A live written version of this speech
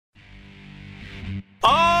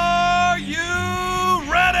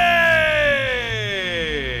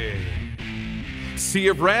Sea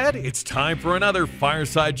of Red, it's time for another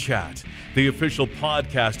Fireside Chat, the official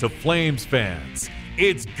podcast of Flames fans.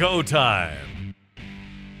 It's go time.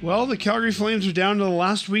 Well, the Calgary Flames are down to the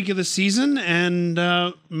last week of the season, and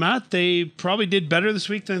Matt, they probably did better this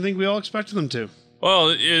week than I think we all expected them to.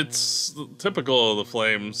 Well, it's typical of the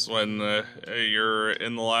Flames when you're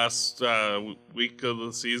in the last week of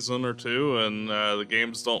the season or two, and the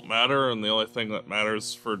games don't matter, and the only thing that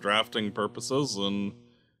matters for drafting purposes, and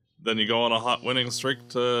then you go on a hot winning streak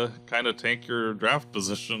to kind of tank your draft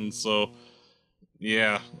position. So,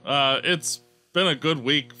 yeah, it's been a good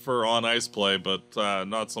week for on-ice play, but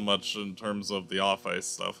not so much in terms of the off-ice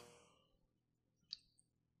stuff.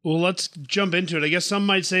 Well, let's jump into it. I guess some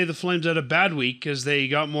might say the Flames had a bad week because they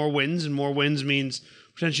got more wins, and more wins means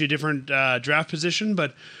potentially a different draft position.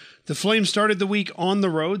 But the Flames started the week on the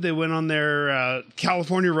road. They went on their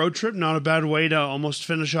California road trip, not a bad way to almost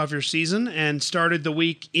finish off your season, and started the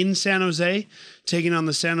week in San Jose, taking on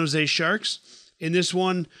the San Jose Sharks. In this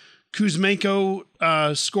one,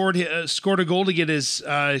 Kuzmenko scored a goal to get his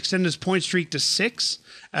extend his point streak to 6,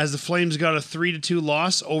 as the Flames got a 3-2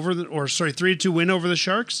 loss 3-2 win over the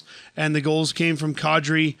Sharks, and the goals came from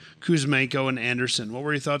Kadri, Kuzmenko, and Anderson. What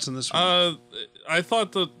were your thoughts on this one? I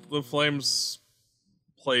thought that the Flames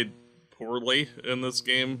played poorly in this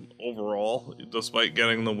game overall, despite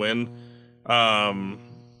getting the win.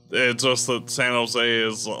 It's just that San Jose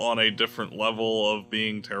is on a different level of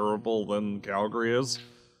being terrible than Calgary is.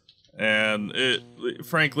 And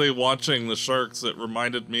frankly, watching the Sharks, it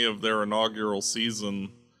reminded me of their inaugural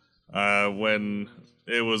season when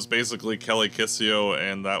it was basically Kelly Kissio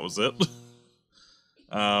and that was it.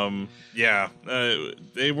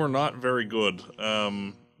 They were not very good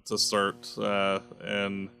to start.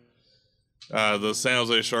 And the San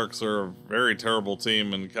Jose Sharks are a very terrible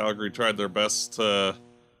team, and Calgary tried their best to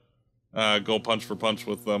go punch for punch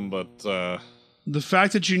with them, but... the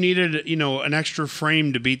fact that you needed, an extra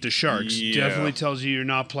frame to beat the Sharks definitely tells you you're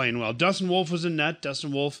not playing well. Dustin Wolf was in net.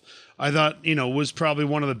 Dustin Wolf, I thought, was probably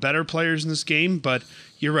one of the better players in this game, but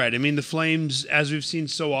you're right. I mean, the Flames, as we've seen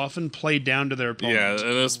so often, played down to their opponent. Yeah,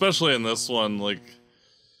 and especially in this one,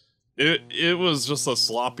 it was just a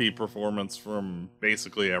sloppy performance from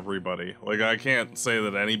basically everybody. I can't say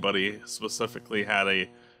that anybody specifically had a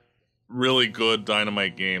really good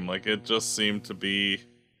dynamite game. It just seemed to be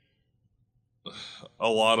a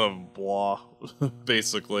lot of blah,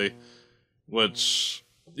 basically, which,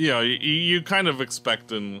 you kind of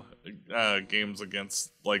expect in games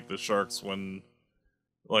against, the Sharks when,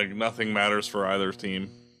 nothing matters for either team.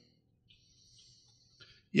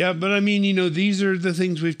 Yeah, but I mean, these are the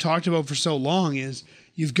things we've talked about for so long is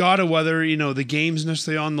you've got to, whether, the game's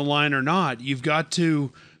necessarily on the line or not, you've got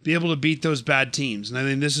to be able to beat those bad teams. And I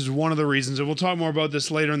think this is one of the reasons, and we'll talk more about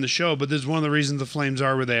this later in the show, but this is one of the reasons the Flames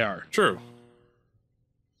are where they are. True.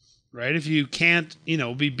 Right? If you can't,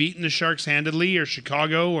 be beating the Sharks handedly or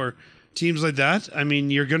Chicago or teams like that, I mean,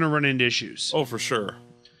 you're going to run into issues. Oh, for sure.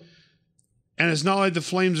 And it's not like the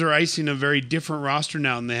Flames are icing a very different roster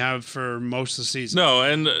now than they have for most of the season. No,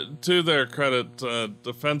 and to their credit,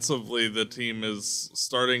 defensively, the team is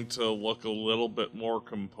starting to look a little bit more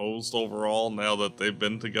composed overall now that they've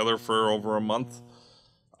been together for over a month.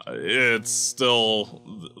 It's still,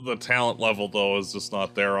 the talent level, though, is just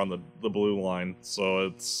not there on the blue line. So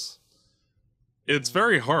it's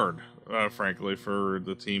very hard, frankly, for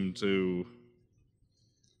the team to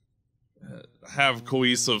have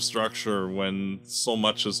cohesive structure when so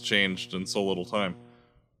much has changed in so little time.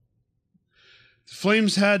 The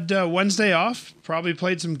Flames had Wednesday off, probably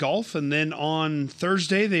played some golf, and then on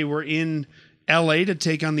Thursday they were in LA to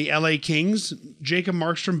take on the LA Kings. Jacob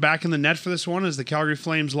Markstrom back in the net for this one as the Calgary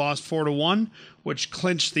Flames lost 4-1, which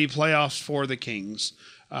clinched the playoffs for the Kings.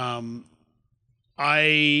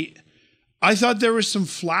 I thought there was some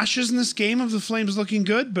flashes in this game of the Flames looking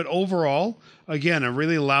good, but overall, again, a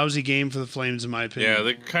really lousy game for the Flames, in my opinion. Yeah,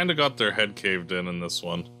 they kind of got their head caved in this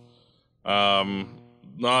one.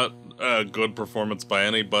 Not a good performance by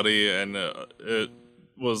anybody, and it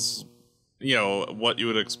was, what you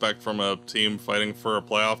would expect from a team fighting for a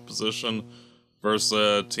playoff position versus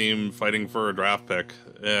a team fighting for a draft pick.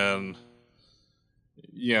 And,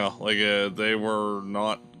 they were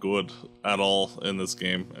not good at all in this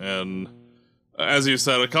game. And as you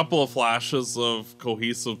said, a couple of flashes of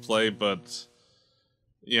cohesive play, but,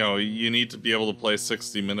 you need to be able to play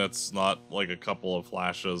 60 minutes, not a couple of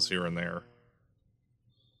flashes here and there.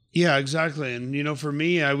 Yeah, exactly. And, for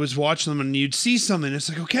me, I was watching them and you'd see something.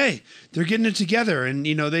 It's okay, they're getting it together. And,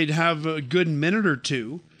 they'd have a good minute or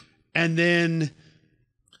two. And then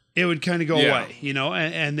it would kind of go away,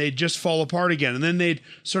 and they'd just fall apart again. And then they'd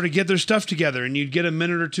sort of get their stuff together and you'd get a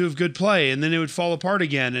minute or two of good play and then it would fall apart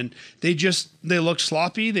again. And they looked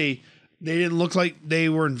sloppy. They didn't look like they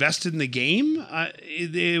were invested in the game.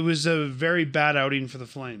 It was a very bad outing for the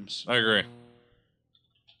Flames. I agree.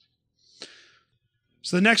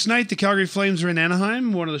 So the next night, the Calgary Flames are in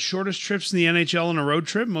Anaheim, one of the shortest trips in the NHL on a road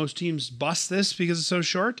trip. Most teams bust this because it's so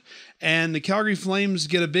short. And the Calgary Flames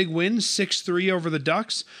get a big win, 6-3 over the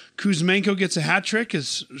Ducks. Kuzmenko gets a hat trick,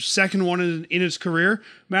 his second one in his career.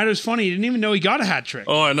 Matt, it was funny. He didn't even know he got a hat trick.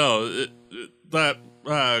 Oh, I know. That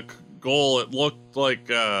goal, it looked like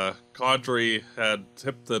Kadri had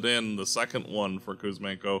tipped it in, the second one for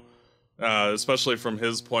Kuzmenko. Especially from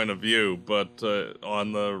his point of view, but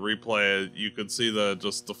on the replay, you could see the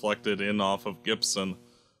just deflected in off of Gibson.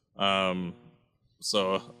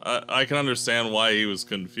 So I can understand why he was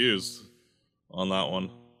confused on that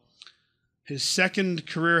one. His second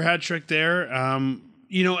career hat trick there. And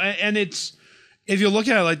it's, if you look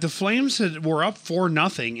at it, like the Flames were up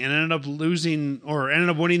 4-0 and ended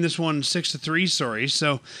up winning this one 6-3. Sorry.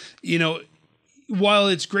 So, while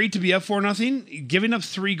it's great to be up 4-0, giving up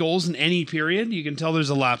 3 goals in any period, you can tell there's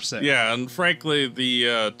a lapse there. Yeah, and frankly, the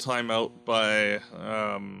timeout by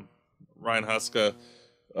Ryan Huska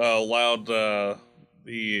allowed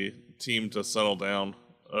the team to settle down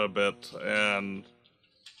a bit, and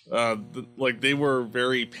they were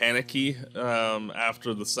very panicky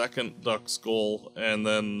after the second Ducks goal, and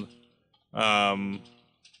then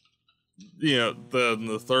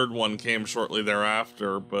the third one came shortly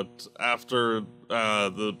thereafter, but after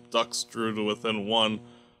the Ducks drew to within 1,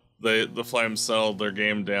 the Flames settled their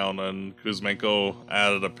game down, and Kuzmenko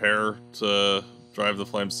added a pair to drive the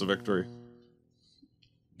Flames to victory.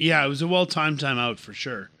 Yeah, it was a well-timed timeout for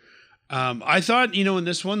sure. I thought, in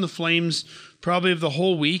this one, the Flames probably of the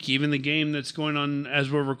whole week, even the game that's going on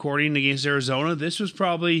as we're recording against Arizona, this was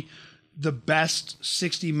probably the best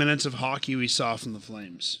 60 minutes of hockey we saw from the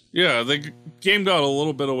Flames. Yeah, the game got a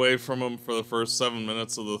little bit away from them for the first 7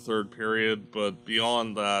 minutes of the third period, but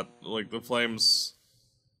beyond that, the Flames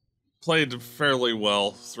played fairly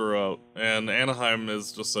well throughout, and Anaheim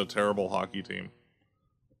is just a terrible hockey team.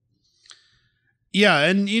 Yeah,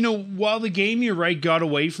 and while the game, you're right, got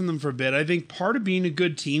away from them for a bit, I think part of being a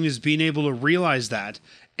good team is being able to realize that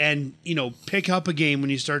and, pick up a game when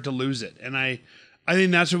you start to lose it. And I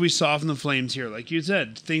think that's what we saw from the Flames here. Like you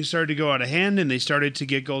said, things started to go out of hand and they started to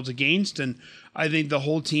get goals against. And I think the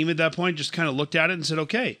whole team at that point just kind of looked at it and said,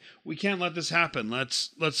 okay, we can't let this happen.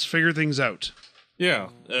 Let's figure things out. Yeah,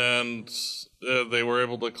 and they were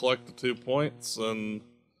able to collect the 2 points and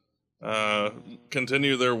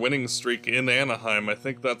continue their winning streak in Anaheim. I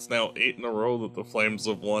think that's now 8 in a row that the Flames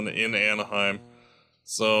have won in Anaheim.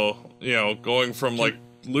 So, going from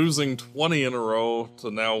losing 20 in a row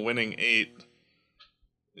to now winning 8.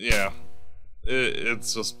 Yeah,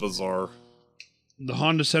 it's just bizarre. The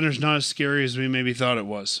Honda Center's not as scary as we maybe thought it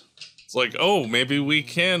was. It's like, oh, maybe we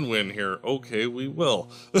can win here. Okay, we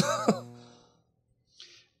will.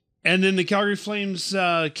 And then the Calgary Flames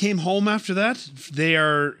came home after that. They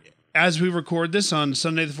are, as we record this on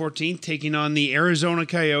Sunday the 14th, taking on the Arizona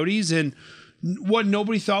Coyotes in what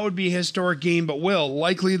nobody thought would be a historic game, but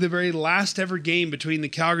likely the very last ever game between the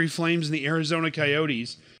Calgary Flames and the Arizona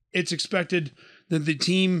Coyotes. It's expected that the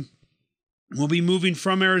team will be moving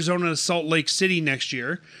from Arizona to Salt Lake City next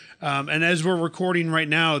year. And as we're recording right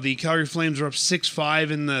now, the Calgary Flames are up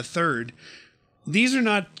 6-5 in the third. These are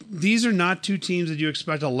not two teams that you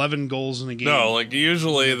expect 11 goals in a game. No,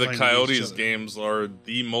 usually the Coyotes games are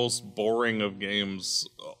the most boring of games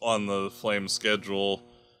on the Flames schedule.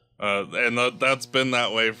 And that's been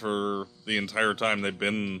that way for the entire time they've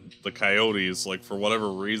been the Coyotes. For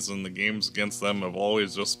whatever reason, the games against them have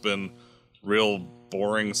always just been real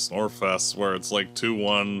boring snorefests where it's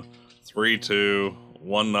 2-1, 3-2,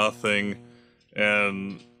 1-0,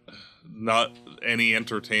 and not any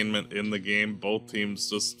entertainment in the game. Both teams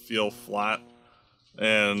just feel flat,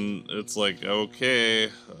 and it's okay,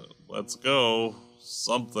 let's go.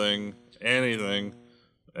 Something, anything.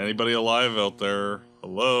 Anybody alive out there?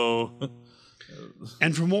 Hello?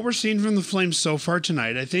 And from what we're seeing from the Flames so far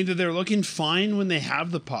tonight, I think that they're looking fine when they have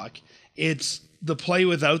the puck. It's the play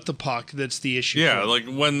without the puck that's the issue. Yeah,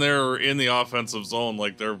 when they're in the offensive zone,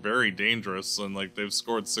 they're very dangerous, and they've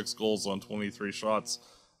scored 6 goals on 23 shots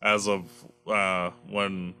as of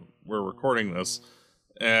when we're recording this.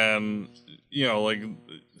 And the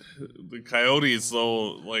Coyotes,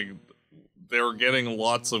 though, they're getting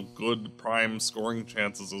lots of good prime scoring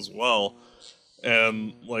chances as well,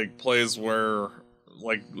 and plays where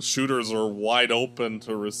shooters are wide open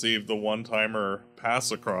to receive the one-timer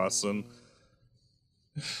pass across. And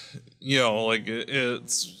like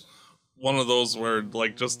it's one of those where,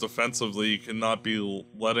 like, just defensively, you cannot be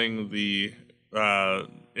letting the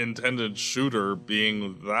intended shooter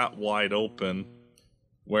being that wide open,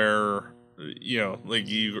 where like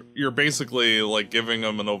you're basically like giving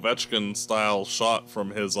him an Ovechkin style shot from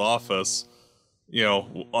his office,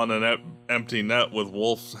 on an empty net with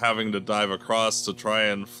Wolf having to dive across to try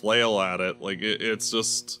and flail at it. Like it's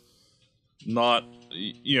just not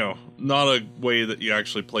not a way that you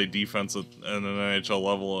actually play defense at an NHL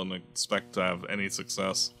level and expect to have any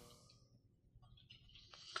success.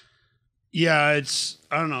 Yeah,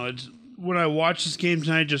 I don't know. When I watch this game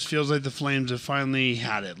tonight, it just feels like the Flames have finally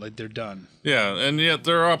had it. Like they're done. Yeah, and yet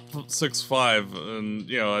they're up 6-5, and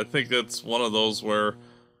I think it's one of those where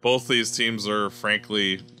both these teams are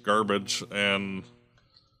frankly garbage, and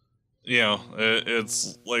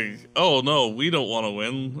it's like, oh no, we don't want to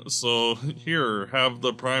win, so here, have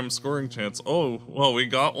the prime scoring chance. Oh, well, we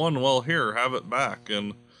got one. Well, here, have it back,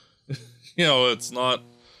 and it's not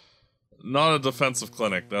a defensive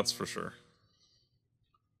clinic, that's for sure.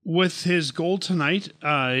 With his goal tonight,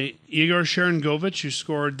 Igor Sharangovich, who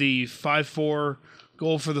scored the 5-4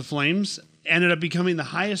 goal for the Flames, ended up becoming the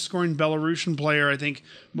highest scoring Belarusian player, I think,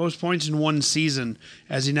 most points in one season,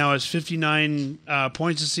 as he now has 59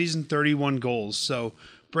 points a season, 31 goals. So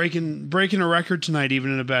breaking a record tonight,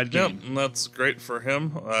 even in a bad game. Yep, and that's great for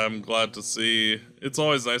him. I'm glad to see. It's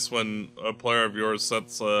always nice when a player of yours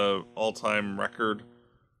sets a all-time record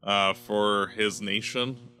for his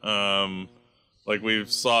nation. Like we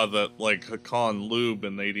saw that, like Hakan Lube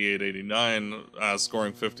in 88-89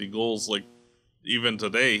 scoring 50 goals. Like even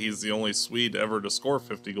today, he's the only Swede ever to score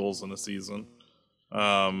 50 goals in a season.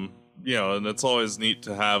 And it's always neat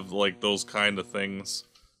to have like those kind of things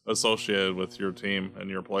associated with your team and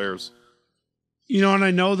your players. And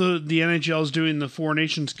I know the NHL is doing the Four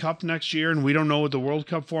Nations Cup next year, and we don't know what the World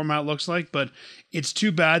Cup format looks like, but it's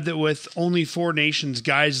too bad that with only four nations,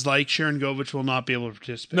 guys like Sharangovich will not be able to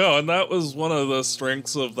participate. No, and that was one of the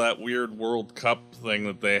strengths of that weird World Cup thing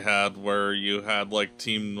that they had, where you had like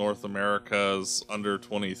Team North America's under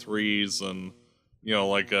 23s and,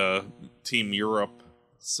 like a Team Europe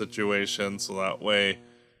situation, so that way,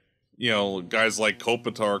 guys like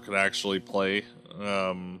Kopitar could actually play.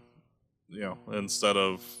 Instead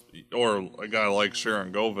of, or a guy like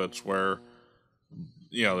Sharangovich, where,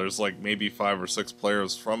 there's like maybe 5 or 6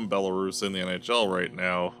 players from Belarus in the NHL right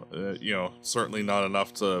now. Certainly not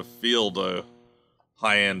enough to field a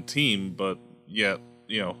high-end team, but yet,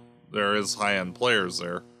 there is high-end players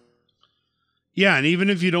there. Yeah, and even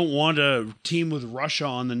if you don't want a team with Russia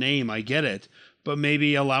on the name, I get it, but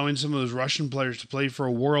maybe allowing some of those Russian players to play for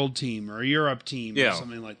a world team or a Europe team or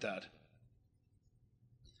something like that.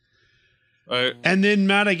 And then,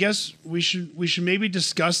 Matt, I guess we should maybe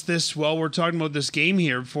discuss this while we're talking about this game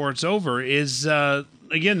here before it's over. Is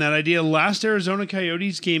again that idea, last Arizona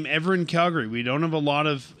Coyotes game ever in Calgary. We don't have a lot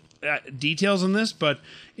of details on this, but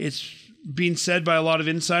it's being said by a lot of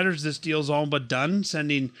insiders this deal's all but done,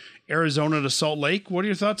 sending Arizona to Salt Lake. What are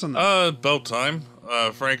your thoughts on that? About time.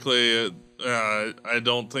 Frankly, I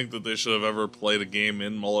don't think that they should have ever played a game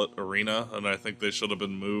in Mullet Arena, and I think they should have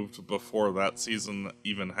been moved before that season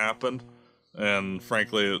even happened. And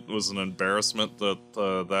frankly, it was an embarrassment that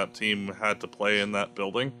that team had to play in that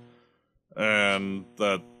building, and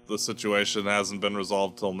that the situation hasn't been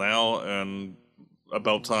resolved till now, and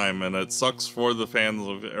about time. And it sucks for the fans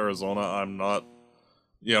of Arizona. I'm not,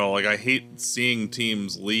 I hate seeing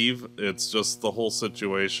teams leave. It's just the whole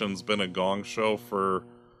situation's been a gong show for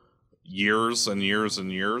years and years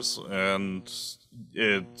and years, and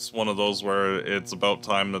it's one of those where it's about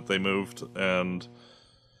time that they moved. And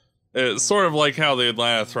it's sort of like how the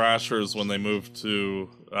Atlanta Thrashers, when they moved to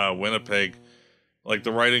Winnipeg, like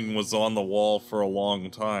the writing was on the wall for a long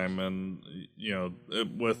time. And,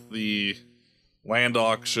 with the land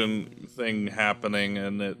auction thing happening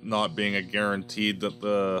and it not being a guaranteed that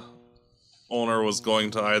the owner was going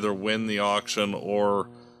to either win the auction or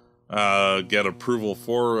get approval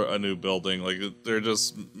for a new building, like there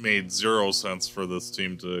just made zero sense for this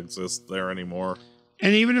team to exist there anymore.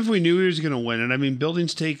 And even if we knew he was going to win it, I mean,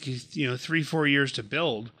 buildings take 3-4 years to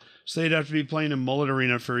build, so they'd have to be playing in Mullet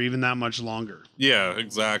Arena for even that much longer. Yeah,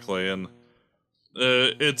 exactly, and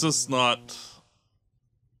it's just not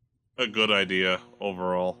a good idea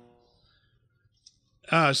overall.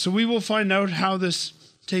 So we will find out how this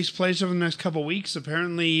takes place over the next couple of weeks.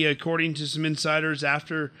 Apparently, according to some insiders,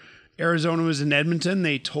 after Arizona was in Edmonton,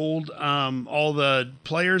 they told all the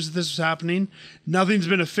players that this was happening. Nothing's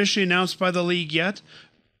been officially announced by the league yet,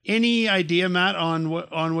 Any idea, Matt, on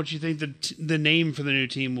what you think the name for the new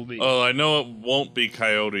team will be? Oh, I know it won't be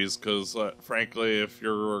Coyotes because, frankly, if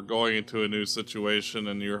you're going into a new situation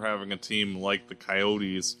and you're having a team like the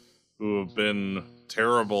Coyotes, who have been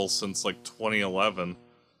terrible since like 2011,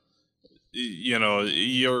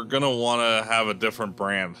 you're gonna want to have a different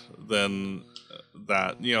brand than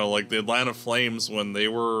that. Like the Atlanta Flames, when they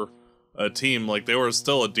were a team, like they were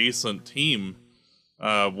still a decent team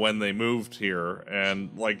when they moved here,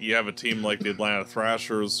 and like you have a team like the Atlanta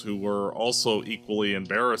Thrashers, who were also equally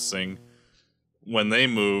embarrassing when they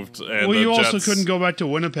moved. And well, you Jets, also couldn't go back to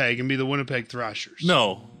Winnipeg and be the Winnipeg Thrashers.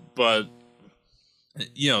 No, but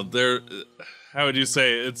they're, how would you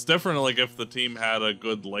say, it's different like if the team had a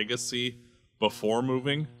good legacy before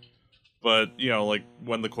moving. But, like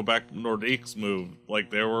when the Quebec Nordiques moved, like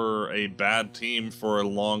they were a bad team for a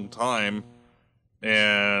long time,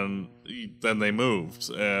 and then they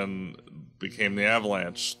moved and became the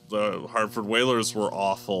Avalanche. The Hartford Whalers were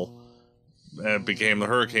awful and became the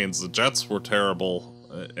Hurricanes. The Jets were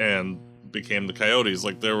terrible and became the Coyotes.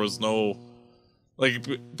 Like there was no, like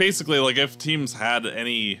basically, like if teams had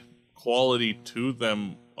any quality to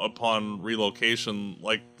them upon relocation,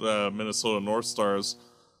 like the Minnesota North Stars,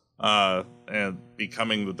 and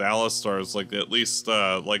becoming the Dallas Stars, like at least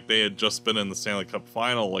like they had just been in the Stanley Cup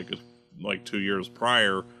final like 2 years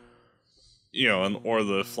prior, or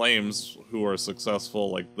the Flames, who are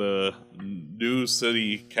successful, like the new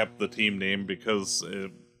city kept the team name because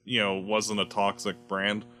it wasn't a toxic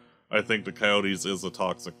brand. I think the Coyotes is a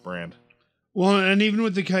toxic brand. Well, and even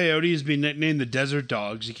with the Coyotes being nicknamed the Desert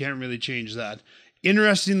Dogs, you can't really change that.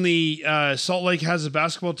 Interestingly, Salt Lake has a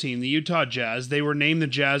basketball team, the Utah Jazz. They were named the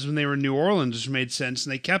Jazz when they were in New Orleans, which made sense,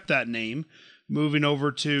 and they kept that name, moving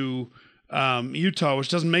over to Utah, which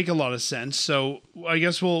doesn't make a lot of sense. So I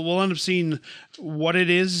guess we'll end up seeing what it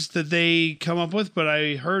is that they come up with. But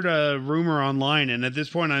I heard a rumor online, and at this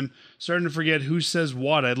point I'm starting to forget who says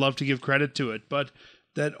what. I'd love to give credit to it, but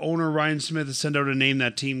that owner Ryan Smith has sent out a name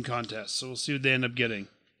that team contest. So we'll see what they end up getting.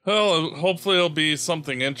 Well, hopefully it'll be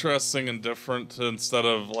something interesting and different instead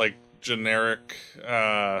of like generic,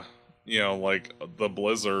 like the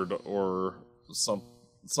Blizzard or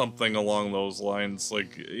something along those lines.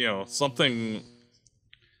 Like, something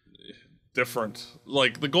different.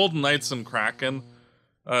 Like the Golden Knights and Kraken,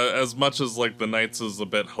 as much as like the Knights is a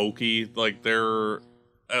bit hokey, like they're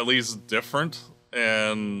at least different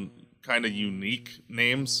and kind of unique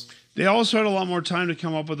names. They also had a lot more time to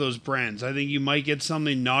come up with those brands. I think you might get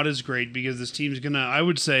something not as great because this team's going to, I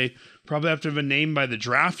would say, probably have to have a name by the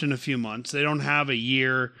draft in a few months. They don't have a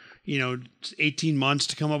year, 18 months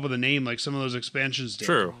to come up with a name like some of those expansions did.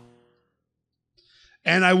 True.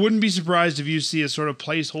 And I wouldn't be surprised if you see a sort of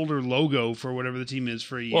placeholder logo for whatever the team is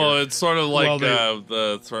for a year. Well, it's sort of like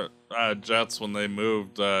the Jets when they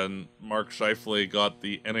moved, and Mark Scheifele got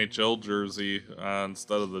the NHL jersey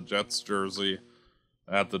instead of the Jets jersey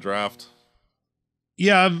at the draft.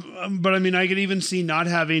 Yeah, but I mean, I could even see not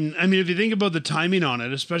having, if you think about the timing on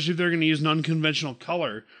it, especially if they're going to use an unconventional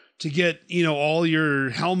color to get, all your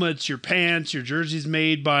helmets, your pants, your jerseys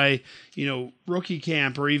made by, rookie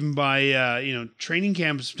camp or even by, training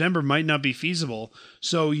camp in September might not be feasible.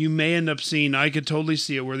 So you may end up seeing, I could totally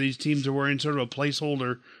see it where these teams are wearing sort of a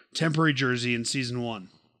placeholder temporary jersey in season 1.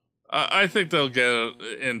 I think they'll get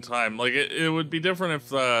it in time. Like it would be different if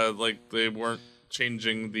they weren't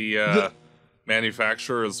changing the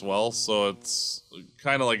manufacturer as well, so it's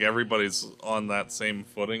kind of like everybody's on that same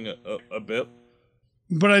footing a bit.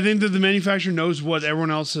 But I think that the manufacturer knows what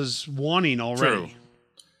everyone else is wanting already. True.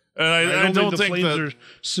 And I don't think the Flames are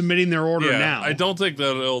submitting their order now. I don't think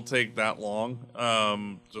that it'll take that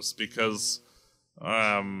long, just because,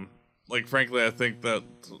 frankly, I think that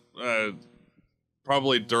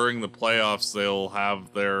probably during the playoffs they'll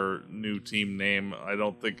have their new team name. I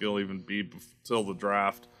don't think it'll even be till the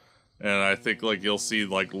draft, and I think you'll see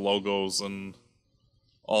logos and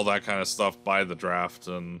all that kind of stuff by the draft,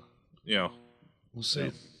 and we'll see. Yeah.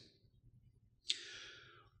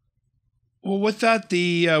 Well, with that,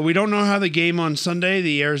 we don't know how the game on Sunday,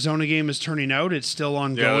 the Arizona game, is turning out. It's still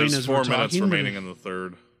ongoing as we're talking. 4 minutes remaining in the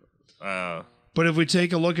third. But if we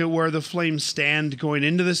take a look at where the Flames stand going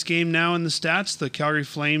into this game now in the stats, the Calgary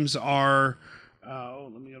Flames are...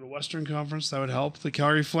 let me go to Western Conference. That would help. The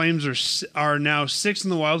Calgary Flames are now 6th in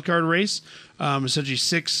the wildcard race, essentially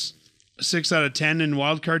 6 out of 10 in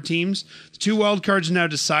wildcard teams. The 2 wildcards are now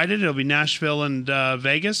decided. It'll be Nashville and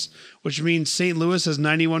Vegas, which means St. Louis has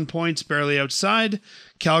 91 points, barely outside.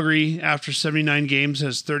 Calgary, after 79 games,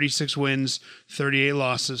 has 36 wins, 38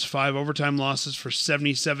 losses, 5 overtime losses for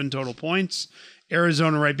 77 total points.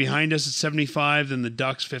 Arizona right behind us at 75, then the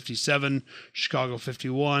Ducks 57, Chicago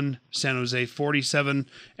 51, San Jose 47,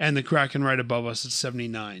 and the Kraken right above us at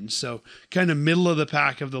 79. So kind of middle of the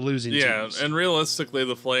pack of the losing teams. Yeah, and realistically,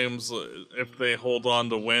 the Flames, if they hold on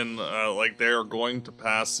to win, they're going to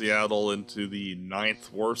pass Seattle into the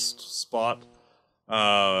 9th worst spot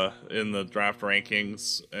in the draft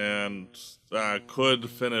rankings, and could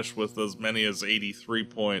finish with as many as 83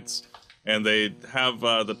 points. And they have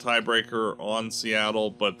the tiebreaker on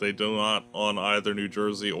Seattle, but they do not on either New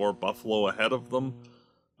Jersey or Buffalo ahead of them.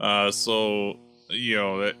 So,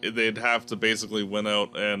 they'd have to basically win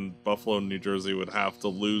out, and Buffalo and New Jersey would have to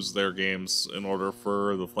lose their games in order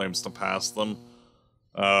for the Flames to pass them.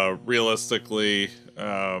 Realistically,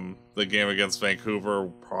 the game against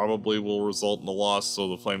Vancouver probably will result in a loss, so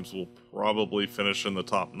the Flames will probably finish in the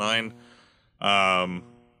top 9.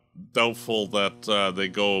 Doubtful that they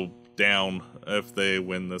go down if they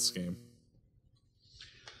win this game.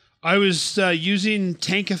 I was using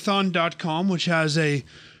tankathon.com, which has a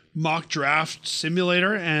mock draft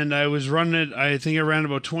simulator, and I was running it. I think I ran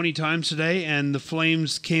about 20 times today, and the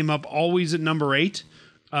Flames came up always at number 8,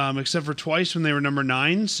 except for twice when they were number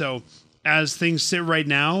 9. So as things sit right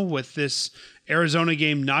now, with this Arizona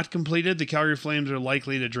game not completed, the Calgary Flames are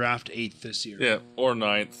likely to draft 8th this year. Yeah, or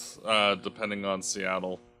 9th, depending on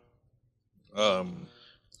Seattle.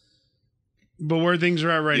 But where things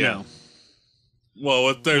are at right now. Well,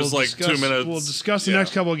 if there's 2 minutes. We'll discuss the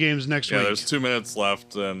next couple of games next week. Yeah, there's 2 minutes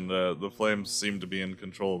left, and the Flames seem to be in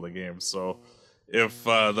control of the game. So if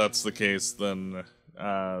that's the case, then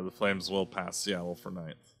the Flames will pass Seattle for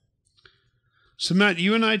 9th. So, Matt,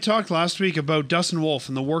 you and I talked last week about Dustin Wolf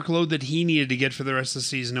and the workload that he needed to get for the rest of the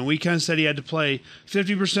season, and we kind of said he had to play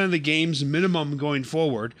 50% of the games minimum going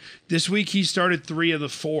forward. This week, he started 3 of the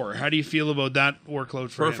 4. How do you feel about that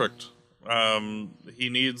workload for him? Perfect. He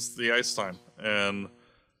needs the ice time, and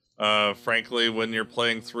frankly, when you're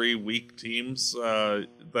playing 3 weak teams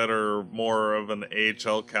that are more of an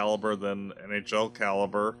AHL caliber than NHL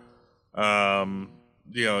caliber,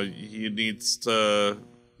 he needs to,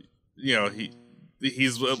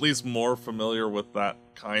 he's at least more familiar with that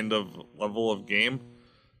kind of level of game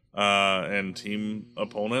and team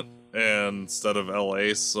opponent instead of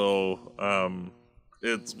LA. So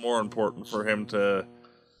it's more important for him to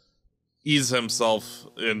ease himself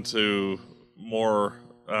into more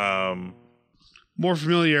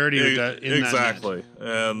familiarity with that. Exactly.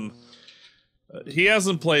 And he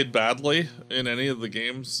hasn't played badly in any of the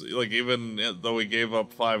games. Like, even though he gave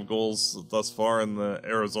up 5 goals thus far in the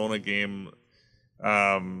Arizona game,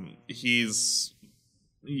 he was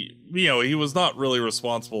not really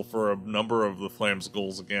responsible for a number of the Flames'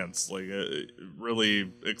 goals against. Like,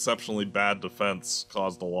 really exceptionally bad defense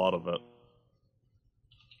caused a lot of it.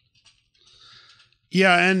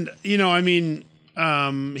 Yeah, and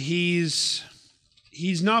he's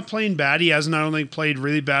not playing bad. He has not only played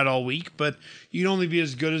really bad all week, but you can only be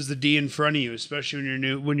as good as the D in front of you,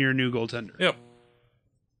 especially when you're a new goaltender. Yep.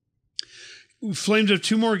 Flames have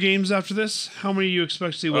 2 more games after this. How many do you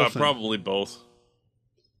expect to see Wolf in? Probably both.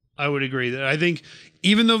 I would agree that I think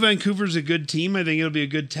even though Vancouver's a good team, I think it'll be a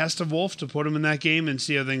good test of Wolf to put him in that game and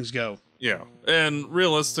see how things go. Yeah, and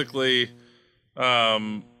realistically,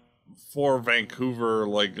 for Vancouver,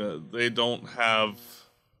 they don't have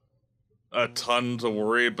a ton to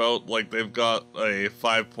worry about. Like, they've got a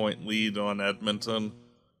 5-point lead on Edmonton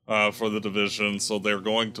for the division, so they're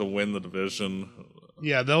going to win the division.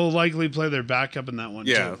 Yeah, they'll likely play their backup in that one,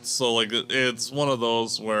 too. So, it's one of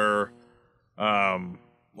those where,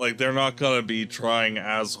 they're not going to be trying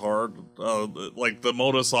as hard. The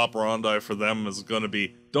modus operandi for them is going to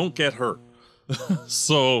be, don't get hurt.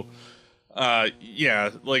 So,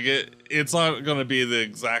 it's not going to be the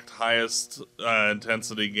exact highest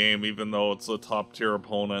intensity game, even though it's a top-tier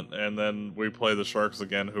opponent. And then we play the Sharks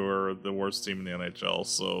again, who are the worst team in the NHL.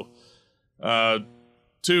 So,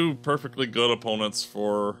 2 perfectly good opponents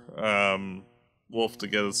for Wolf to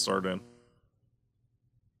get his start in.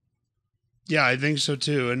 Yeah, I think so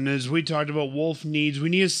too. And as we talked about, we need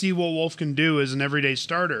to see what Wolf can do as an everyday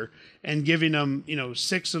starter, and giving him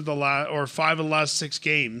 5 of the last 6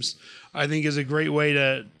 games, I think, is a great way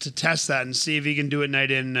to test that and see if he can do it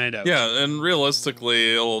night in and night out. Yeah, and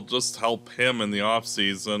realistically, it'll just help him in the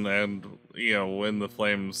offseason, and when the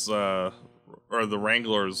Flames or the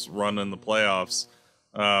Wranglers run in the playoffs,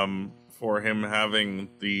 for him having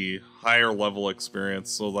the higher level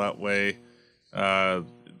experience, so that way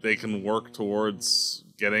they can work towards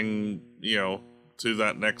getting to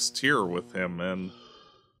that next tier with him. And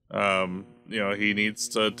he needs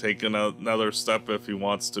to take another step if he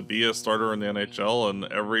wants to be a starter in the NHL, and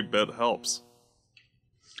every bit helps.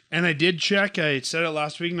 And I did check. I said it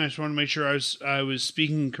last week, and I just want to make sure I was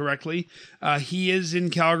speaking correctly. He is in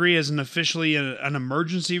Calgary as officially an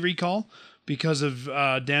emergency recall because of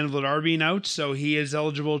Dan Vladar being out. So he is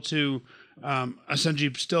eligible to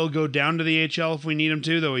essentially still go down to the AHL if we need him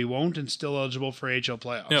to, though he won't, and still eligible for AHL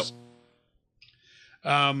playoffs.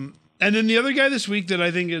 Yep. And then the other guy this week that I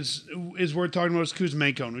think is worth talking about is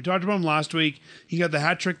Kuzmenko. And we talked about him last week. He got the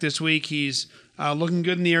hat trick this week. He's looking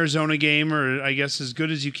good in the Arizona game, or I guess as good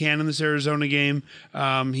as you can in this Arizona game.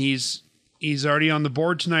 He's already on the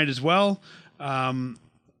board tonight as well. I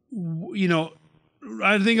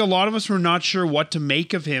think a lot of us were not sure what to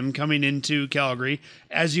make of him coming into Calgary.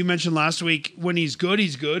 As you mentioned last week, when he's good,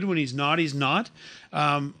 he's good. When he's not, he's not.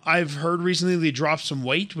 I've heard recently that he dropped some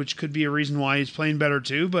weight, which could be a reason why he's playing better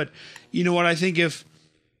too. But you know what? I think if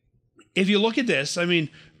you look at this, I mean,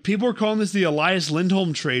 people are calling this the Elias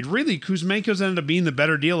Lindholm trade. Really, Kuzmenko's ended up being the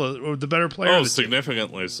better deal or the better player. Oh,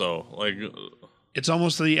 significantly so. Like, it's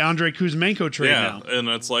almost the Andrei Kuzmenko trade now. Yeah, and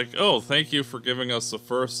it's like, oh, thank you for giving us the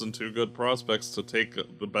first and 2 good prospects to take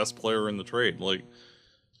the best player in the trade. Like,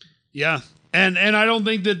 yeah. And I don't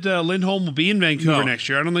think that Lindholm will be in Vancouver next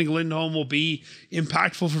year. I don't think Lindholm will be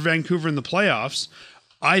impactful for Vancouver in the playoffs.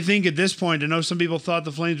 I think at this point, I know some people thought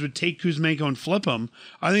the Flames would take Kuzmenko and flip him.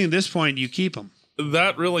 I think at this point, you keep him.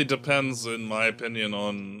 That really depends, in my opinion,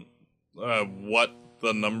 on what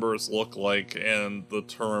the numbers look like and the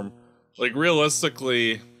term. Like,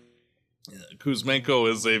 realistically,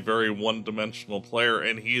 Kuzmenko is a very one-dimensional player,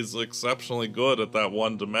 and he's exceptionally good at that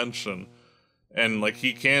one dimension. And, like,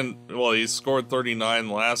 he scored 39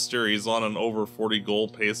 last year. He's on an over 40 goal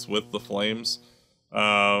pace with the Flames.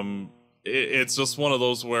 It's just one of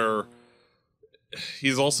those where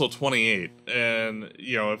he's also 28. And,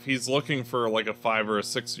 if he's looking for, like, a 5 or a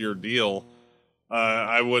 6 year deal,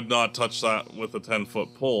 I would not touch that with a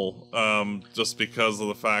 10-foot pole, just because of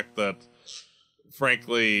the fact that,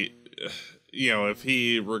 frankly, if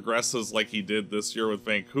he regresses like he did this year with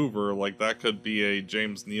Vancouver, like, that could be a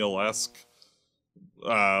James Neal-esque,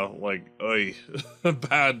 bad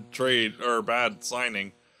trade or bad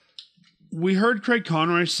signing. We heard Craig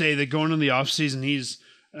Conroy say that going into the offseason,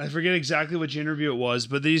 I forget exactly which interview it was,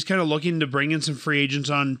 but that he's kind of looking to bring in some free agents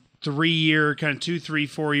on 3-year, kind of 2, 3,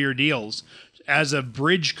 4-year deals as a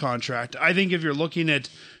bridge contract. I think if you're looking at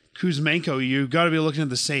Kuzmenko, you've got to be looking at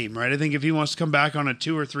the same, right? I think if he wants to come back on a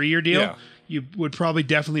 2 or 3 year deal, you would probably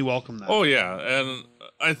definitely welcome that. Oh, yeah. And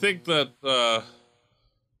I think that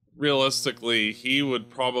realistically, he would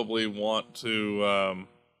probably want to,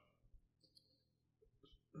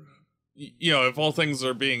 if all things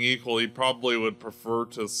are being equal, he probably would prefer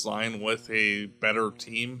to sign with a better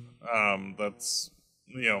team that's,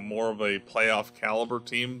 more of a playoff caliber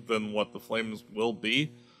team than what the Flames will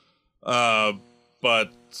be. But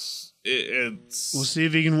it's... We'll see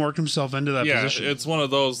if he can work himself into that position. Yeah, it's one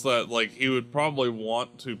of those that, like, he would probably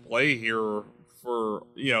want to play here for,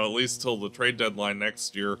 at least till the trade deadline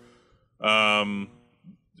next year.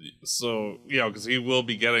 So, because he will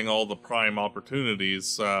be getting all the prime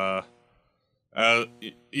opportunities, to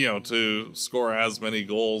score as many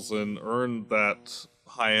goals and earn that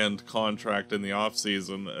high-end contract in the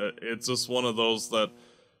offseason. It's just one of those that,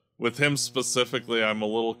 with him specifically, I'm a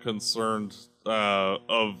little concerned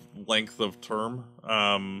of length of term.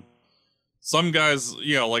 Some guys,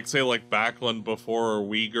 like Backlund before or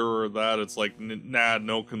Uyghur or that, it's like,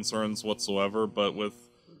 no concerns whatsoever. But with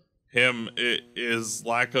him, his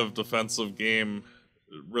lack of defensive game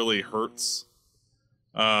really hurts.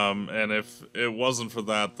 And if it wasn't for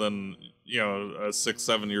that, then, a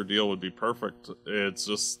 6-7 year deal would be perfect. It's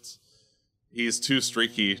just, he's too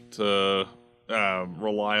streaky to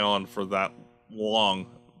rely on for that long.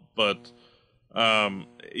 But,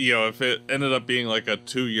 if it ended up being like a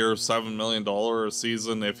 2-year, $7 million a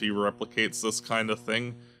season, if he replicates this kind of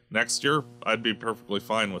thing next year, I'd be perfectly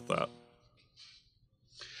fine with that.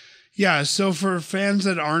 Yeah, so for fans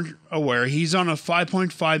that aren't aware, he's on a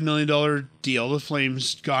 $5.5 million deal the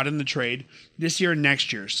Flames got in the trade this year and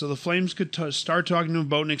next year. So the Flames could start talking to him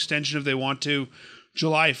about an extension if they want to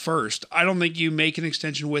July 1st. I don't think you make an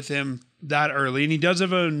extension with him that early. And he does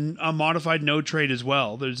have a modified no trade as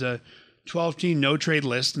well. There's a 12-team no trade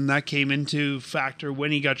list, and that came into factor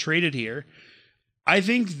when he got traded here. I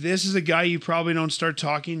think this is a guy you probably don't start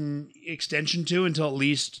talking extension to until at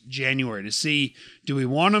least January to see, do we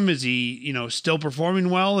want him? Is he, still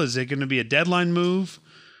performing well? Is it going to be a deadline move?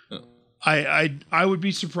 I would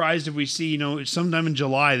be surprised if we see, sometime in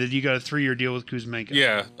July that you got a 3-year deal with Kuzmenko.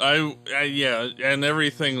 Yeah, and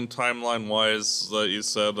everything timeline wise that you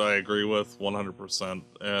said, I agree with 100%.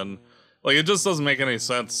 And like, it just doesn't make any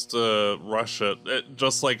sense to rush it.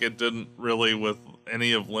 Just like it didn't really with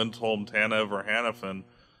any of Lindholm, Tanev, or Hannafin.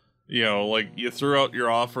 Like you threw out your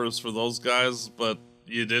offers for those guys, but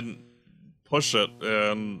you didn't push it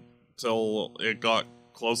until it got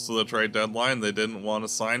close to the trade deadline. They didn't want to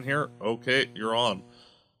sign here. Okay, you're on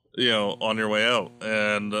your way out.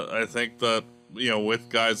 And I think that, with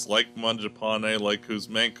guys like Mangiapane, like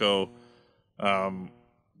Kuzmenko,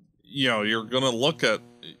 you're going to look at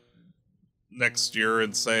next year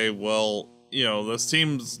and say, well, this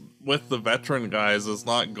team's with the veteran guys is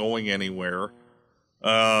not going anywhere.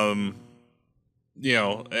 And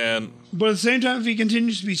but at the same time, if he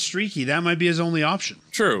continues to be streaky, that might be his only option.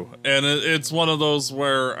 True. And it's one of those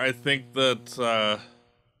where I think that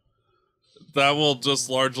that will just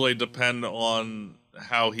largely depend on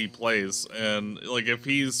how he plays. And like if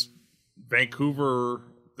he's Vancouver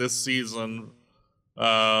this season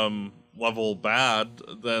level bad,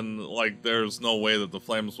 then like there's no way that the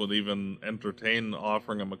Flames would even entertain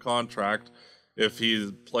offering him a contract. If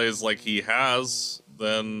he plays like he has,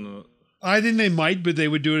 then I think they might, but they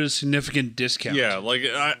would do it at a significant discount. Yeah, like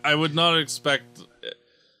I would not expect.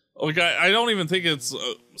 Like I don't even think it's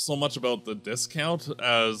so much about the discount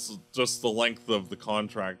as just the length of the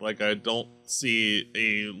contract. Like I don't see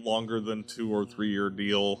a longer than 2 or 3 year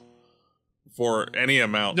deal for any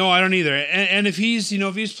amount. No, I don't either. And if he's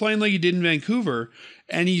if he's playing like he did in Vancouver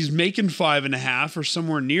and he's making 5.5 or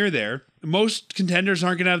somewhere near there, most contenders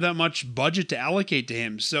aren't going to have that much budget to allocate to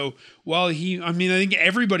him. So while I think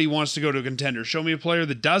everybody wants to go to a contender. Show me a player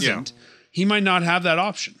that doesn't. Yeah. He might not have that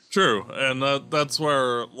option. True, and that's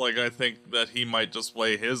where like I think that he might just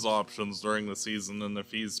weigh his options during the season, and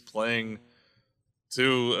if he's playing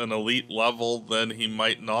to an elite level, then he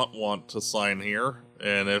might not want to sign here,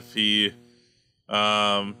 and if he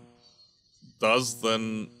does,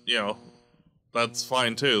 then that's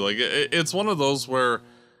fine too. Like it's one of those where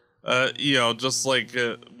just like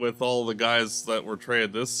with all the guys that were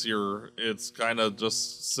traded this year, it's kind of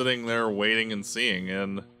just sitting there waiting and seeing,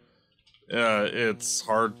 and it's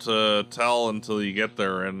hard to tell until you get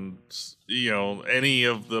there, and any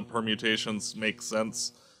of the permutations make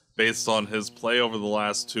sense based on his play over the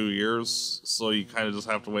last 2 years, so you kind of just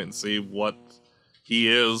have to wait and see what he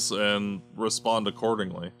is and respond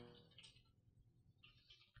accordingly.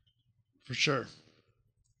 For sure.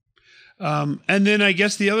 And then I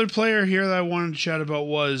guess the other player here that I wanted to chat about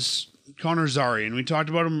was Connor Zary, and we talked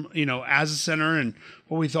about him, as a center and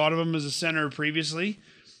what we thought of him as a center previously.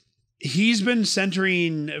 He's been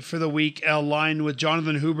centering for the week aligned with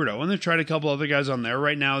Jonathan Huberdeau, and they've tried a couple other guys on there.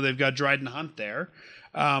 Right now they've got Dryden Hunt there.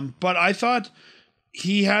 But I thought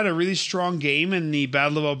he had a really strong game in the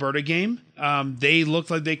Battle of Alberta game. They looked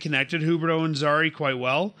like they connected Huberdeau and Zary quite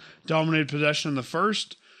well. Dominated possession in the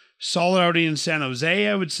first. Solid outing in San Jose,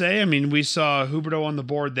 I would say. I mean, we saw Huberdeau on the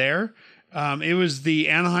board there. It was the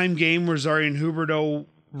Anaheim game where Zary and Huberdeau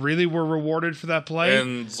really were rewarded for that play.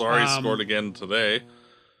 And Zary scored again today.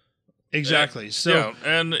 Exactly.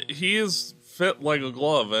 And he is fit like a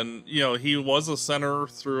glove, and he was a center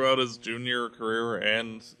throughout his junior career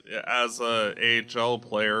and as a AHL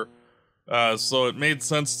player, so it made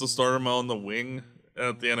sense to start him on the wing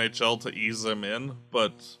at the NHL to ease him in.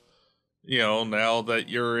 But now that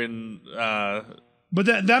you're in, but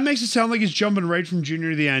that makes it sound like he's jumping right from junior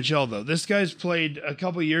to the NHL, though. This guy's played a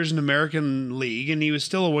couple years in American League, and he was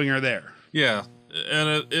still a winger there. Yeah,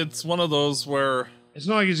 and it's one of those where it's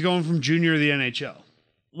not like he's going from junior to the NHL.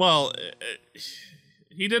 Well,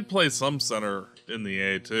 he did play some center in the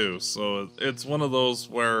A too, so it's one of those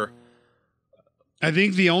where I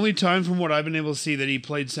think the only time from what I've been able to see that he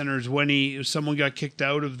played center is when someone got kicked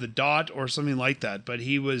out of the dot or something like that. But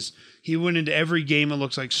he went into every game, it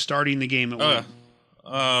looks like, starting the game at wing.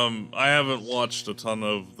 I haven't watched a ton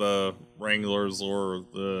of the Wranglers or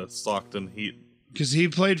the Stockton Heat. Because he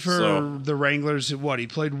played for the Wranglers. He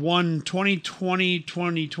played 2020,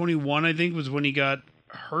 2021, I think, was when he got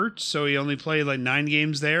hurt. So he only played like 9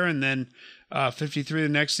 games there, and then 53 the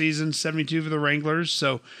next season, 72 for the Wranglers.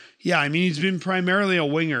 So, yeah, I mean, he's been primarily a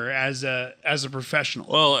winger as a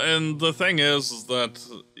professional. Well, and the thing is that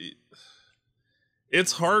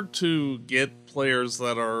it's hard to get players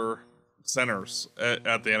that are centers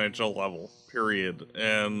at the NHL level, period.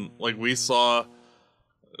 And like we saw,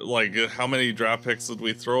 like how many draft picks did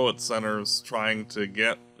we throw at centers trying to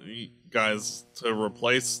get guys to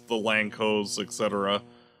replace the Lankos, etc.,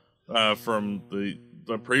 from the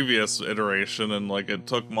previous iteration, and like it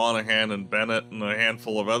took Monahan and Bennett and a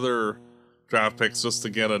handful of other draft picks just to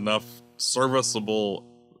get enough serviceable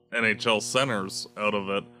NHL centers out of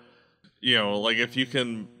it. Like if you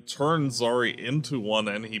can turn Zary into one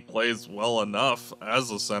and he plays well enough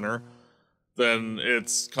as a center, then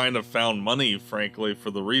it's kind of found money, frankly,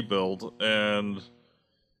 for the rebuild. And,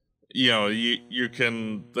 you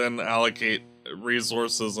can then allocate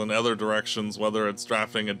resources in other directions, whether it's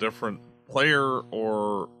drafting a different player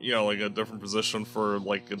or, like a different position for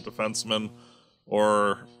like a defenseman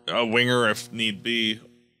or a winger if need be,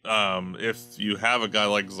 if you have a guy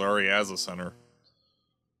like Zary as a center.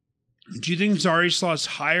 Do you think Zary slots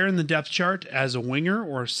higher in the depth chart as a winger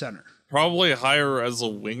or a center? Probably higher as a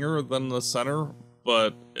winger than the center,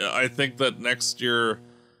 but I think that next year,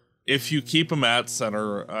 if you keep him at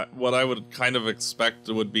center, what I would kind of expect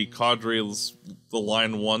would be Kadri's the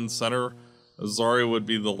line 1 center, Zary would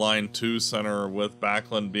be the line 2 center, with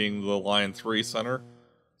Backlund being the line 3 center,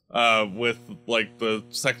 with like the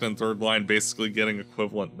second and third line basically getting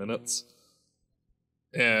equivalent minutes.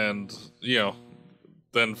 And,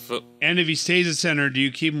 then... And if he stays at center, do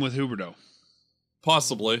you keep him with Huberdeau?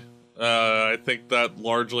 Possibly. I think that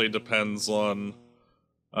largely depends on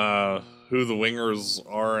who the wingers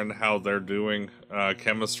are and how they're doing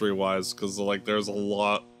chemistry-wise, because there's a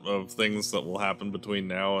lot of things that will happen between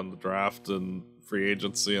now and the draft and free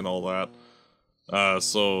agency and all that.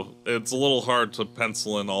 So it's a little hard to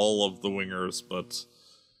pencil in all of the wingers, but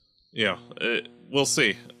we'll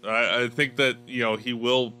see. I think that he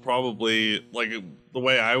will probably, the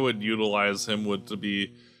way I would utilize him would to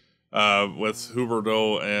be with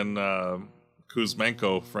Huberdeau and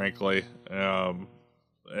Kuzmenko, frankly,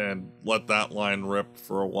 and let that line rip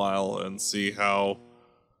for a while and see how,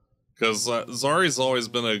 because Zary's always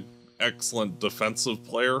been an excellent defensive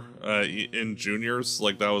player in juniors.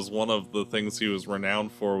 That was one of the things he was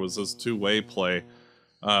renowned for, was his two-way play.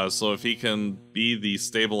 So if he can be the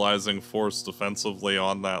stabilizing force defensively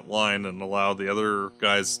on that line and allow the other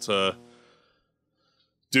guys to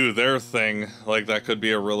do their thing, that could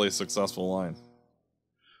be a really successful line.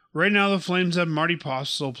 Right now, the Flames have Marty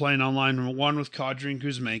Postel playing on line 1 with Kadri and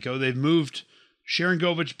Kuzmenko. They've moved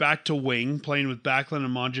Sharangovich back to wing, playing with Backlund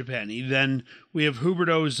and Mangiapane. Then we have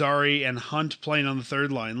Huberdeau, Zary, and Hunt playing on the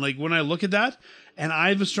third line. When I look at that, and I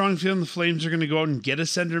have a strong feeling the Flames are going to go out and get a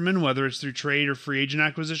centerman, whether it's through trade or free agent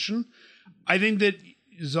acquisition, I think that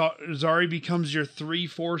Zary becomes your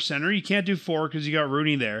 3-4 center. You can't do 4 because you got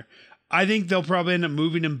Rooney there. I think they'll probably end up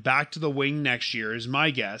moving him back to the wing next year, is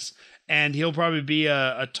my guess. And he'll probably be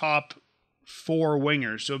a top 4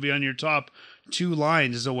 winger. So he'll be on your top 2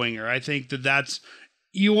 lines as a winger. I think that's,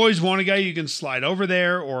 you always want a guy you can slide over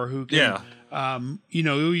there, or who can,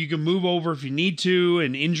 who you can move over if you need to,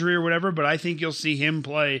 an injury or whatever. But I think you'll see him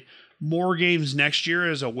play more games next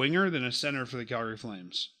year as a winger than a center for the Calgary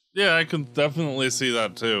Flames. Yeah, I can definitely see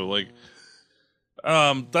that too.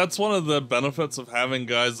 That's one of the benefits of having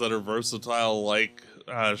guys that are versatile, like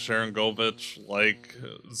Sharangovich, like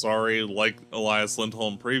Zary, like Elias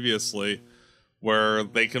Lindholm previously, where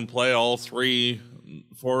they can play all 3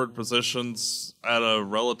 forward positions at a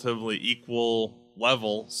relatively equal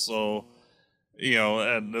level. So,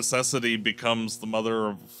 and necessity becomes the mother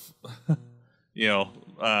of,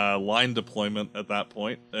 line deployment at that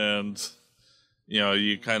point. And,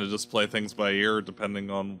 you kind of just play things by ear depending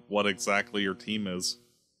on what exactly your team is.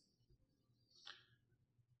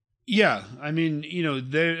 Yeah, I mean,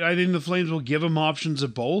 I think the Flames will give him options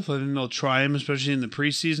at both. I think they'll try him, especially in the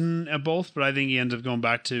preseason, at both, but I think he ends up going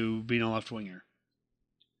back to being a left winger.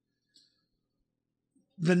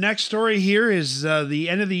 The next story here is the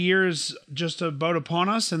end of the year is just about upon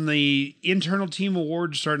us, and the internal team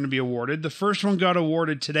awards starting to be awarded. The first one got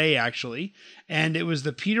awarded today, actually, and it was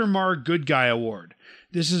the Peter Marr Good Guy Award.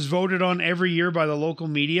 This is voted on every year by the local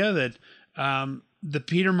media that the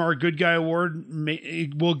Peter Marr Good Guy Award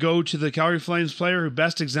will go to the Calgary Flames player who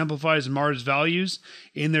best exemplifies Marr's values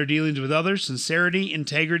in their dealings with others: sincerity,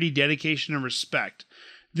 integrity, dedication, and respect.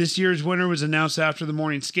 This year's winner was announced after the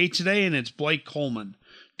morning skate today, and it's Blake Coleman.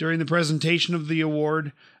 During the presentation of the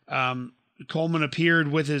award, Coleman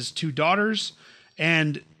appeared with his 2 daughters,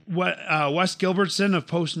 and Wes Gilbertson of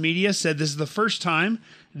Post Media said this is the first time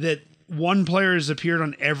that one player has appeared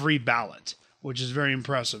on every ballot, which is very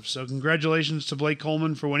impressive. So congratulations to Blake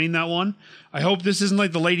Coleman for winning that one. I hope this isn't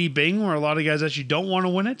like the Lady Bing, where a lot of guys actually don't want to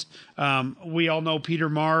win it. We all know Peter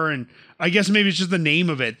Marr, and I guess maybe it's just the name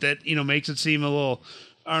of it that, makes it seem a little,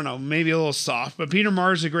 I don't know, maybe a little soft. But Peter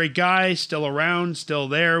Marr is a great guy, still around, still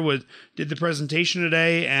there, did the presentation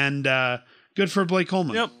today, and good for Blake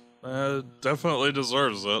Coleman. Yep, definitely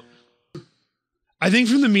deserves it. I think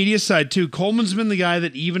from the media side, too, Coleman's been the guy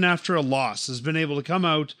that even after a loss has been able to come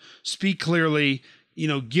out, speak clearly,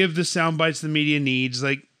 give the sound bites the media needs.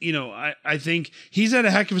 I think he's had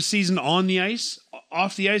a heck of a season on the ice.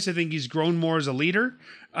 Off the ice, I think he's grown more as a leader.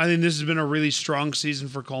 I think this has been a really strong season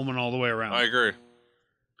for Coleman all the way around. I agree.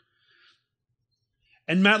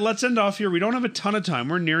 And Matt, let's end off here. We don't have a ton of time.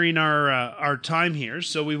 We're nearing our time here,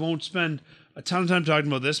 so we won't spend a ton of time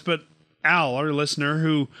talking about this. But Al, our listener,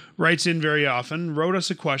 who writes in very often, wrote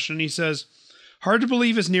us a question. He says, hard to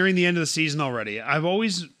believe it's nearing the end of the season already. I've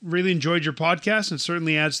always really enjoyed your podcast, and it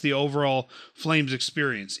certainly adds to the overall Flames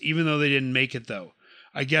experience, even though they didn't make it, though.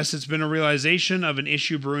 I guess it's been a realization of an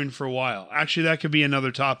issue brewing for a while. Actually, that could be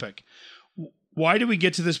another topic. Why do we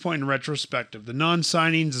get to this point in retrospective? The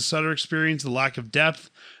non-signings, the Sutter experience, the lack of depth,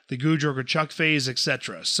 the Gaudreau-Tkachuk phase,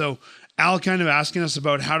 etc. So Al kind of asking us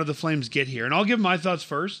about how did the Flames get here? And I'll give my thoughts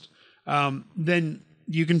first. Then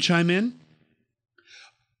you can chime in.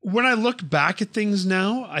 When I look back at things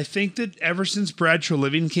now, I think that ever since Brad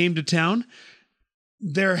Treliving came to town,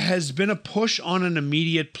 there has been a push on an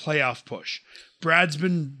immediate playoff push. Brad's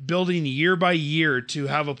been building year by year to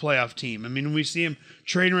have a playoff team. I mean, we see him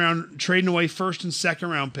trading away first and second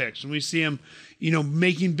round picks, and we see him,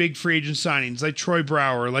 making big free agent signings like Troy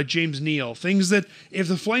Brouwer, like James Neal, things that if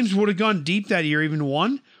the Flames would have gone deep that year, even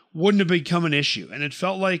won, wouldn't have become an issue. And it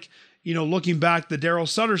felt like, looking back, the Daryl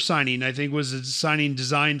Sutter signing, I think, was a signing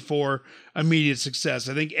designed for immediate success.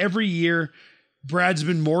 I think every year Brad's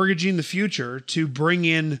been mortgaging the future to bring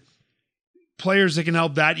in players that can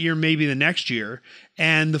help that year, maybe the next year.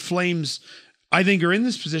 And the Flames, I think, are in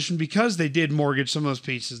this position because they did mortgage some of those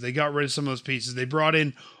pieces. They got rid of some of those pieces. They brought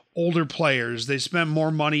in older players. They spent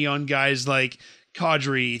more money on guys like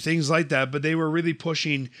Kadri, things like that, but they were really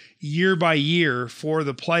pushing year by year for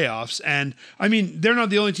the playoffs. And I mean, they're not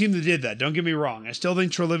the only team that did that. Don't get me wrong. I still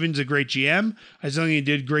think Treliving's a great GM. I still think he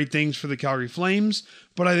did great things for the Calgary Flames,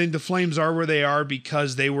 but I think the Flames are where they are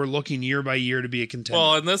because they were looking year by year to be a contender.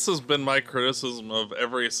 Well, and this has been my criticism of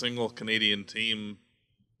every single Canadian team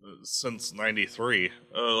since '93.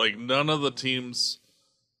 None of the teams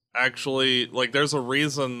actually, there's a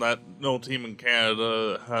reason that no team in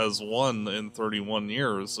Canada has won in 31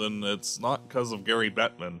 years, and it's not because of Gary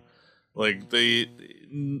Bettman.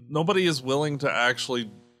 Nobody is willing to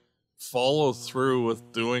actually follow through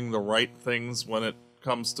with doing the right things when it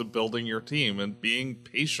comes to building your team and being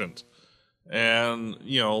patient and,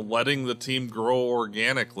 letting the team grow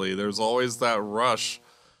organically. There's always that rush.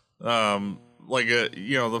 The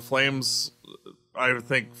Flames, I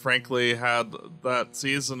think, frankly, had that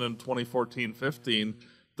season in 2014-15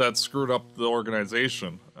 that screwed up the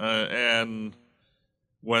organization. And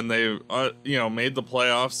when they, made the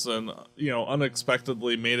playoffs and,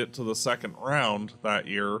 unexpectedly made it to the second round that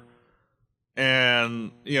year,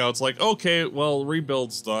 and, it's like, okay, well,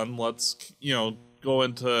 rebuild's done. Let's, go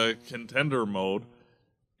into contender mode.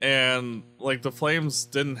 And, the Flames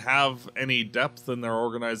didn't have any depth in their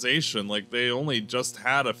organization. They only just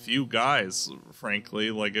had a few guys, frankly.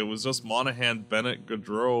 It was just Monahan, Bennett,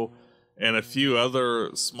 Gaudreau, and a few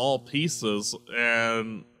other small pieces.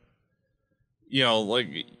 And,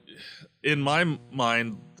 in my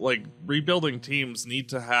mind, rebuilding teams need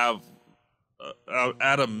to have,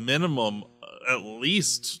 at a minimum, at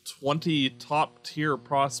least 20 top-tier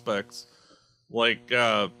prospects,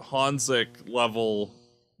 Hanzik level,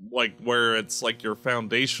 where it's your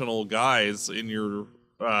foundational guys in your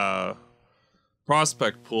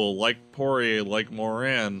prospect pool, like Poirier, like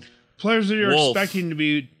Morin. Players that you're Wolf. expecting to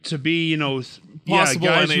be Possible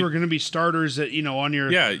guys who are going to be starters at, on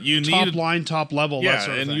your top line, top level. Yeah, that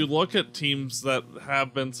sort of thing. You look at teams that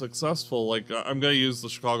have been successful, I'm going to use the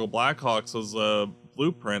Chicago Blackhawks as a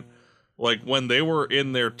blueprint. When they were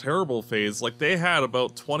in their terrible phase, they had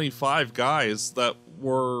about 25 guys that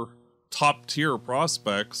were top tier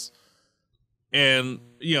prospects, and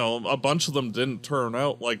a bunch of them didn't turn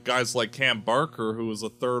out. Guys like Cam Barker, who was a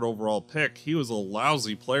third overall pick, he was a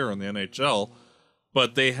lousy player in the NHL,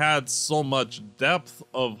 but they had so much depth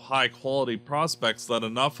of high quality prospects that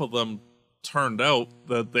enough of them turned out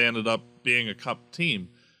that they ended up being a cup team.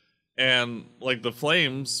 And the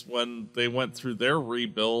Flames, when they went through their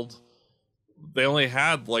rebuild, they only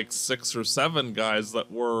had 6 or 7 guys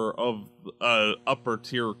that were of upper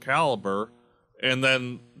tier caliber, and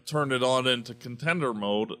then turned it on into contender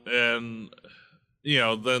mode. And,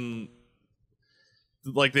 then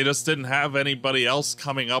they just didn't have anybody else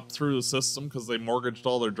coming up through the system because they mortgaged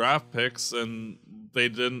all their draft picks, and they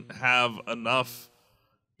didn't have enough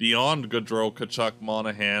beyond Gaudreau, Tkachuk,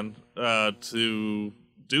 Monahan to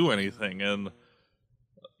do anything. And,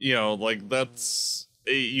 that's...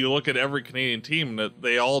 You look at every Canadian team that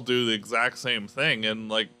they all do the exact same thing, and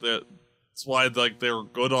that's why they're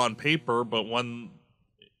good on paper, but when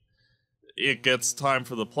it gets time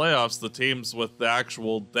for the playoffs, the teams with the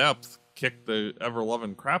actual depth kick the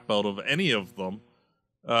ever-loving crap out of any of them.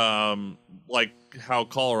 How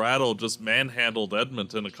Colorado just manhandled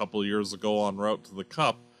Edmonton a couple years ago en route to the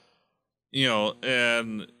Cup.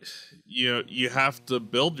 and you have to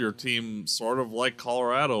build your team sort of like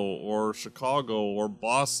Colorado or Chicago or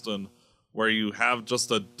Boston, where you have just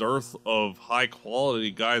a dearth of high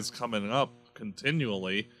quality guys coming up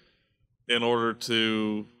continually in order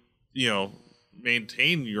to,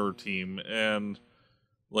 maintain your team. And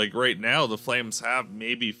like right now, the Flames have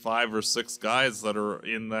maybe 5 or 6 guys that are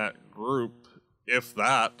in that group, if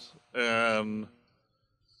that. And,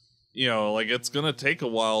 it's going to take a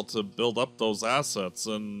while to build up those assets.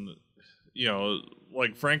 And,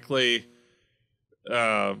 frankly,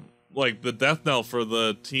 the death knell for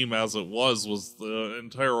the team as it was the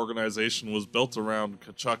entire organization was built around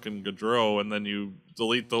Tkachuk and Gaudreau, and then you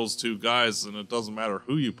delete those 2 guys, and it doesn't matter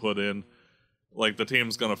who you put in, the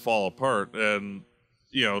team's going to fall apart. And,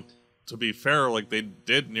 to be fair, they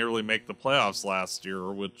did nearly make the playoffs last year,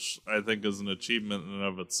 which I think is an achievement in and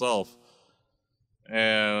of itself.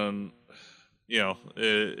 And,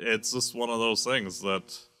 it's just one of those things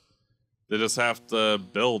that they just have to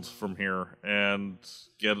build from here and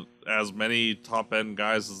get as many top-end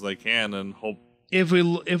guys as they can and hope. If we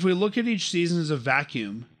look at each season as a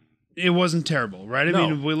vacuum, it wasn't terrible, right? I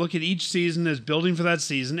mean, if we look at each season as building for that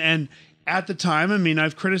season, and at the time,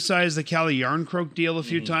 I've criticized the Calle Yarncroke deal a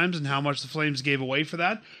few times and how much the Flames gave away for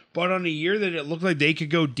that. But on a year that it looked like they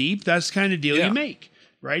could go deep, that's the kind of deal you make,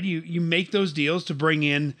 right? You make those deals to bring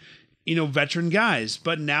in, veteran guys.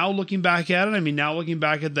 But now looking back at it, now looking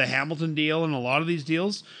back at the Hamilton deal and a lot of these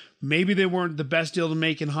deals, maybe they weren't the best deal to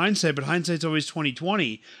make in hindsight, but hindsight's always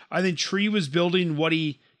 20/20. I think Tree was building what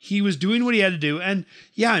he was doing what he had to do. And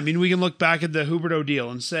we can look back at the Huberdeau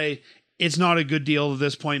deal and say it's not a good deal at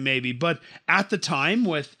this point, maybe. But at the time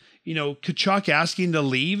with, Tkachuk asking to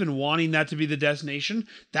leave and wanting that to be the destination,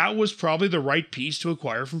 that was probably the right piece to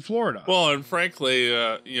acquire from Florida. Well, and frankly,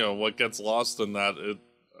 what gets lost in that,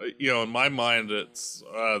 in my mind, it's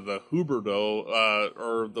the Huberdeau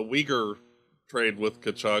or the Uyghur trade with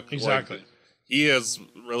Tkachuk. Exactly. He has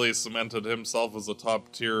really cemented himself as a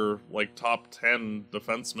top tier, top 10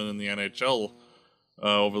 defenseman in the NHL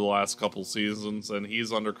over the last couple seasons, and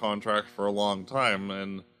he's under contract for a long time.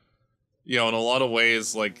 And, in a lot of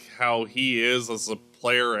ways, how he is as a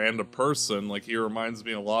player and a person, he reminds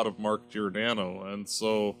me a lot of Mark Giordano. And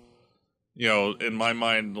so, in my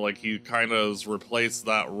mind, he kind of has replaced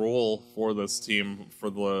that role for this team for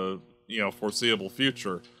the, foreseeable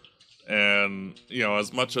future. And,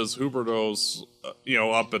 as much as Huberdeau's,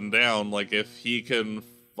 up and down, if he can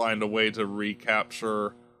find a way to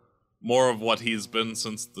recapture more of what he's been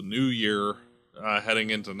since the new year, heading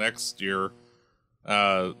into next year,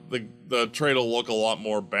 the trade will look a lot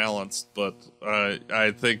more balanced. But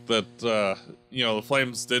I think that, the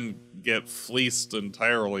Flames didn't get fleeced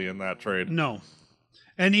entirely in that trade. No.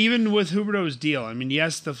 And even with Huberdeau's deal,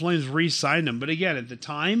 yes, the Flames re-signed him, but again, at the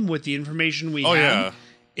time, with the information we had,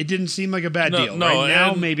 it didn't seem like a bad deal. No, right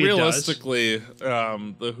now, maybe realistically,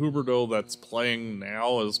 the Huberdeau that's playing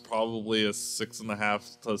now is probably a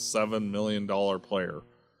 $6.5 to $7 million player,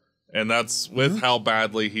 and that's with how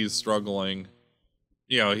badly he's struggling.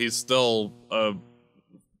 He's still a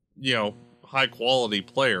high quality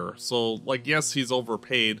player. So yes, he's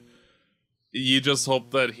overpaid. You just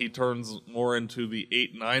hope that he turns more into the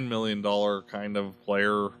 $8-9 million kind of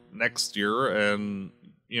player next year, and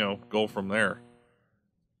go from there.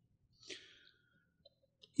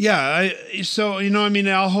 Yeah,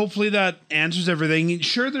 hopefully that answers everything.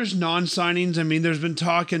 Sure, there's non-signings. There's been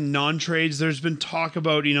talk in non-trades. There's been talk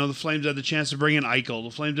about, the Flames had the chance to bring in Eichel.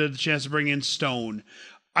 The Flames had the chance to bring in Stone.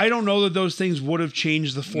 I don't know that those things would have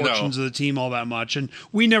changed the fortunes of the team all that much, and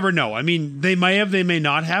we never know. They may have, they may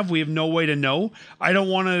not have. We have no way to know. I don't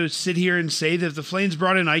want to sit here and say that if the Flames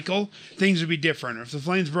brought in Eichel, things would be different. Or if the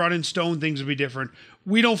Flames brought in Stone, things would be different.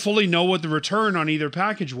 We don't fully know what the return on either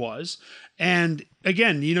package was. And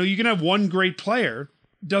again, you can have one great player,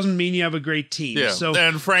 doesn't mean you have a great team. Yeah, so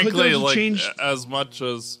and frankly, as much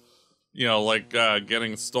as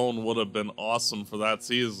getting Stone would have been awesome for that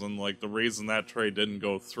season, the reason that trade didn't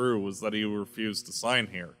go through was that he refused to sign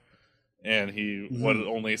here, and he would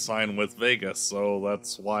only sign with Vegas. So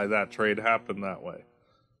that's why that trade happened that way.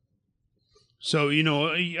 So could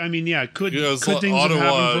things Ottawa have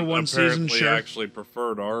happened for one season? Sure, actually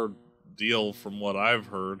preferred our deal from what I've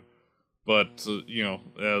heard. But,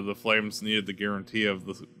 the Flames needed the guarantee of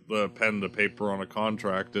the pen to paper on a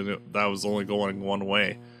contract, and that was only going one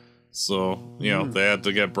way. So, they had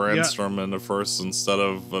to get Brandstrom in the first instead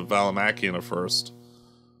of Valimaki in the first.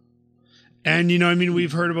 And,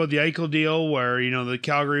 we've heard about the Eichel deal where, the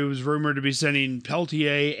Calgary was rumored to be sending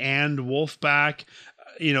Peltier and Wolf back.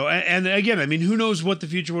 And again, who knows what the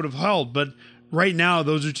future would have held. But right now,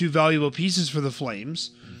 those are two valuable pieces for the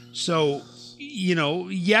Flames. So,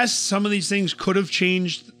 yes, some of these things could have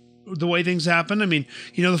changed the way things happen. I mean,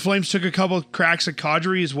 the Flames took a couple of cracks at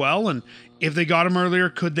Kadri as well, and if they got him earlier,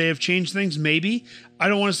 could they have changed things? Maybe. I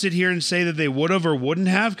don't want to sit here and say that they would have or wouldn't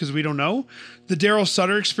have because we don't know. The Daryl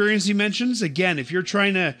Sutter experience he mentions, again, if you're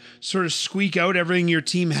trying to sort of squeak out everything your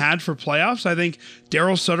team had for playoffs, I think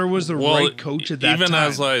Daryl Sutter was the right coach at that time. Even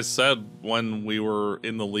as I said when we were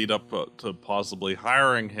in the lead up to possibly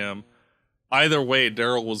hiring him, either way,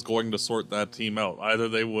 Daryl was going to sort that team out. Either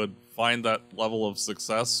they would find that level of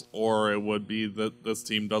success or it would be that this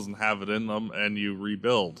team doesn't have it in them and you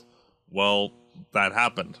rebuild. Well, that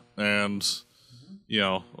happened. And,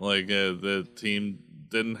 the team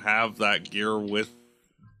didn't have that gear with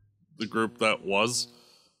the group that was.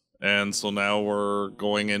 And so now we're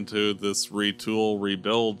going into this retool,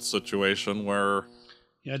 rebuild situation where...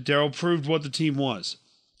 Yeah, Daryl proved what the team was.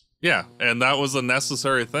 Yeah, and that was a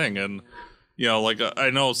necessary thing. And, I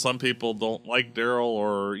know some people don't like Daryl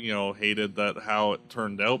or, hated that how it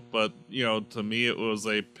turned out. But, to me, it was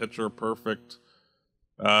a picture-perfect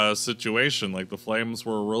situation. Like, the Flames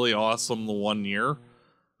were really awesome the 1 year.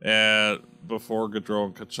 And before Gaudreau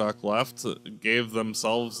and Tkachuk left, gave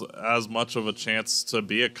themselves as much of a chance to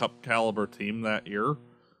be a cup caliber team that year.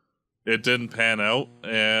 It didn't pan out,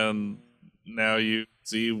 and now you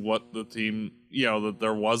see what the team, that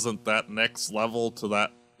there wasn't that next level to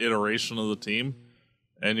that iteration of the team,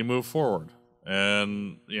 and you move forward.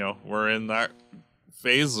 And, we're in that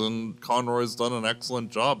phase, and Conroy's done an excellent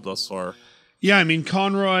job thus far. Yeah, I mean,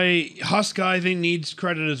 Conroy, Huska, I think, needs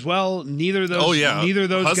credit as well. Neither of those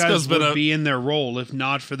Huska's guys would be in their role if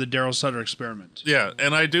not for the Daryl Sutter experiment. Yeah,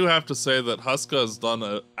 and I do have to say that Huska has done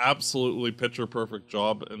an absolutely picture-perfect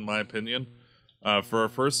job, in my opinion. For a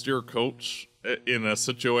first-year coach, in a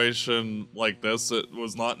situation like this, it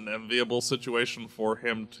was not an enviable situation for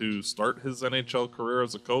him to start his NHL career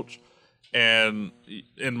as a coach. And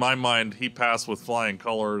in my mind, he passed with flying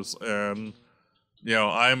colors, and...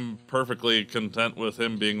 I'm perfectly content with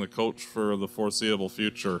him being the coach for the foreseeable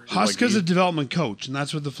future. Huska's a development coach, and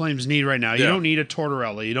that's what the Flames need right now. You don't need a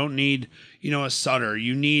Tortorella. You don't need, a Sutter.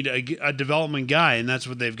 You need a development guy, and that's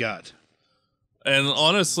what they've got. And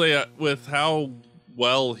honestly, with how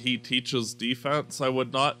well he teaches defense, I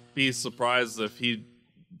would not be surprised if he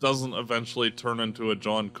doesn't eventually turn into a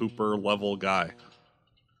John Cooper level guy.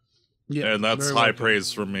 Yeah, and that's high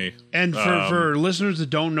praise from me. And for listeners that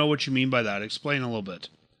don't know what you mean by that, explain a little bit.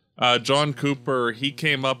 John Cooper, he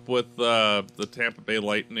came up with the Tampa Bay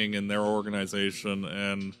Lightning in their organization,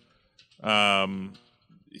 and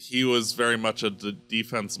he was very much a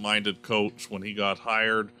defense-minded coach when he got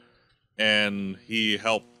hired, and he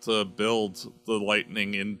helped to build the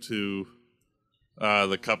Lightning into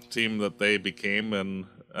the Cup team that they became, and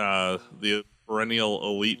the perennial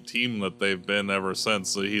elite team that they've been ever since.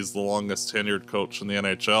 So he's the longest tenured coach in the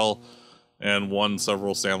NHL and won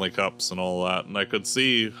several Stanley Cups and all that. And I could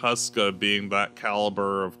see Huska being that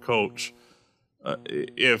caliber of coach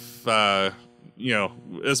if,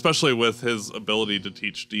 especially with his ability to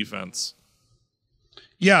teach defense.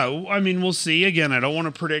 Yeah, I mean, we'll see. Again, I don't want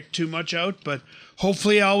to predict too much out, but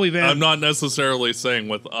hopefully I'm not necessarily saying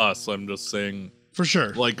with us. I'm just saying... For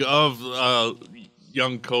sure. Like, of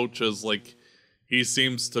young coaches, like... He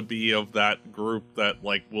seems to be of that group that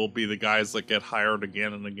will be the guys that get hired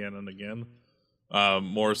again and again and again.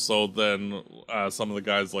 More so than some of the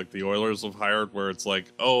guys like the Oilers have hired, where it's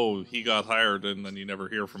like, oh, he got hired and then you never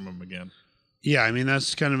hear from him again. Yeah, I mean,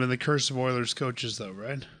 that's kind of been the curse of Oilers coaches, though,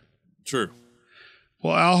 right? True.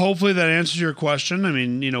 Well, Al, hopefully that answers your question. I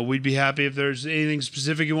mean, we'd be happy if there's anything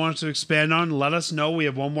specific you want us to expand on. Let us know. We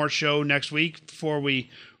have one more show next week before we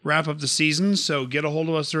wrap up the season, so get a hold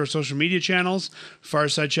of us through our social media channels,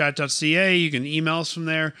 firesidechat.ca. You can email us from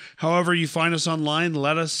there. However you find us online,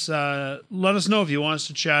 let us know if you want us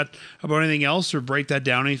to chat about anything else or break that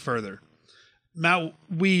down any further. Matt,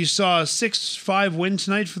 we saw a 6-5 win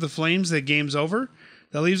tonight for the Flames. That game's over.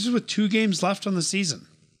 That leaves us with 2 games left on the season.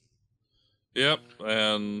 Yep,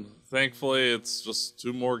 and thankfully it's just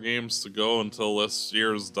 2 more games to go until this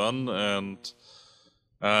year's done, and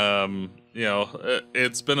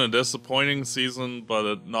it's been a disappointing season,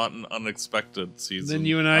 but not an unexpected season. Then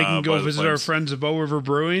you and I can go visit our friends at Bow River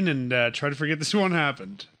Brewing and try to forget this one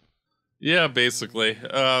happened. Yeah, basically.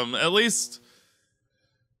 At least,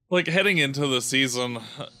 heading into the season,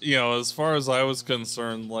 as far as I was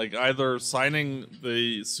concerned, either signing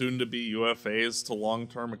the soon-to-be UFAs to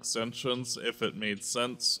long-term extensions if it made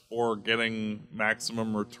sense, or getting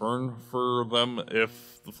maximum return for them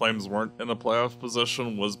if the Flames weren't in a playoff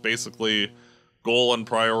position was basically goal and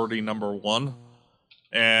priority number 1.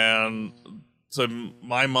 And to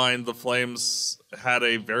my mind, the Flames had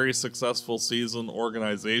a very successful season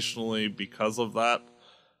organizationally because of that.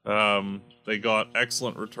 They got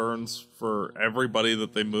excellent returns for everybody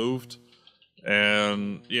that they moved.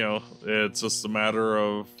 And, it's just a matter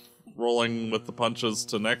of rolling with the punches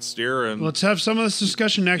to next year. And let's have some of this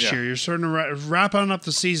discussion next year. You're starting to wrap on up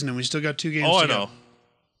the season, and we still got 2 games to go.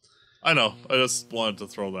 I know. I just wanted to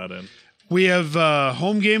throw that in. We have a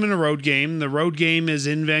home game and a road game. The road game is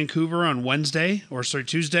in Vancouver on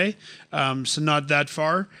Tuesday. So not that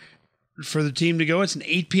far for the team to go. It's an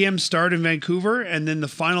 8 p.m. start in Vancouver, and then the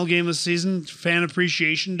final game of the season, Fan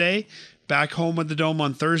Appreciation Day, back home at the Dome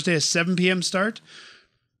on Thursday, a 7 p.m. start.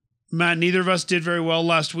 Matt, neither of us did very well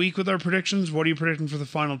last week with our predictions. What are you predicting for the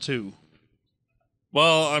final 2?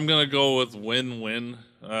 Well, I'm going to go with win-win,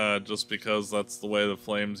 just because that's the way the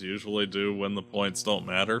Flames usually do when the points don't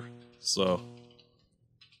matter. So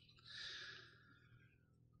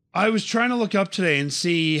I was trying to look up today and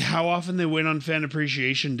see how often they win on Fan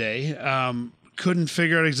Appreciation Day. Couldn't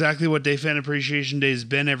figure out exactly what day Fan Appreciation Day has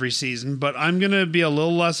been every season, but I'm going to be a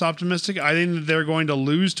little less optimistic. I think that they're going to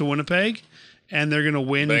lose to Winnipeg, and they're going to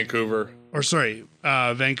win Vancouver.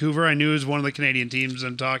 Vancouver. I knew it was one of the Canadian teams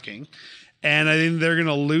I'm talking. And I think they're going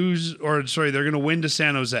to they're going to win to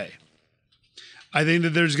San Jose. I think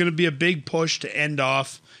that there's going to be a big push to end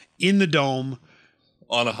off in the Dome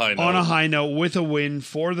on a high note with a win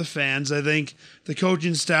for the fans. I think the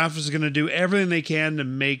coaching staff is going to do everything they can to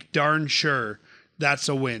make darn sure that's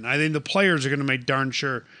a win. I think the players are going to make darn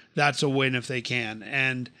sure that's a win if they can.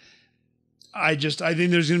 And I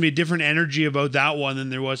think there's going to be a different energy about that one than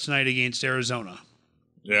there was tonight against Arizona.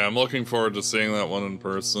 Yeah, I'm looking forward to seeing that one in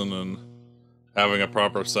person and having a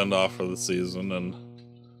proper send-off for the season, and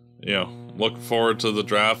look forward to the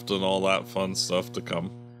draft and all that fun stuff to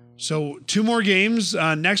come. So 2 more games.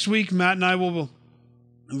 Next week, Matt and I will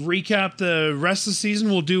recap the rest of the season.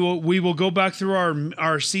 We will go back through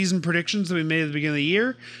our season predictions that we made at the beginning of the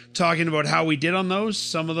year, talking about how we did on those.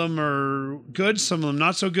 Some of them are good, some of them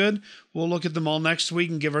not so good. We'll look at them all next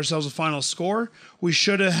week and give ourselves a final score. We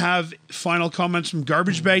should have final comments from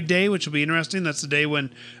Garbage Bag Day, which will be interesting. That's the day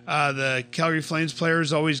when the Calgary Flames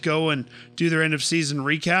players always go and do their end of season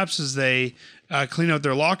recaps as they clean out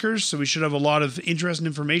their lockers. So we should have a lot of interesting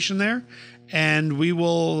information there. And we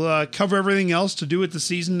will cover everything else to do with the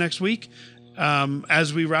season next week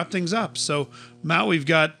as we wrap things up. So, Matt, we've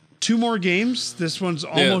got 2 more games. This one's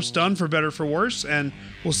almost done, for better or for worse, and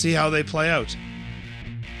we'll see how they play out.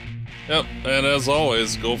 Yep, and as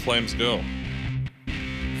always, go Flames go.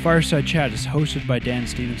 Fireside Chat is hosted by Dan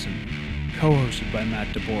Stevenson, co-hosted by Matt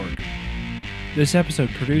DeBorg. This episode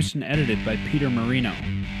produced and edited by Peter Marino.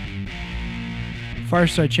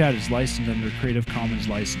 Fireside Chat is licensed under Creative Commons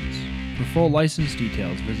license. For full license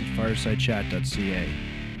details, visit firesidechat.ca.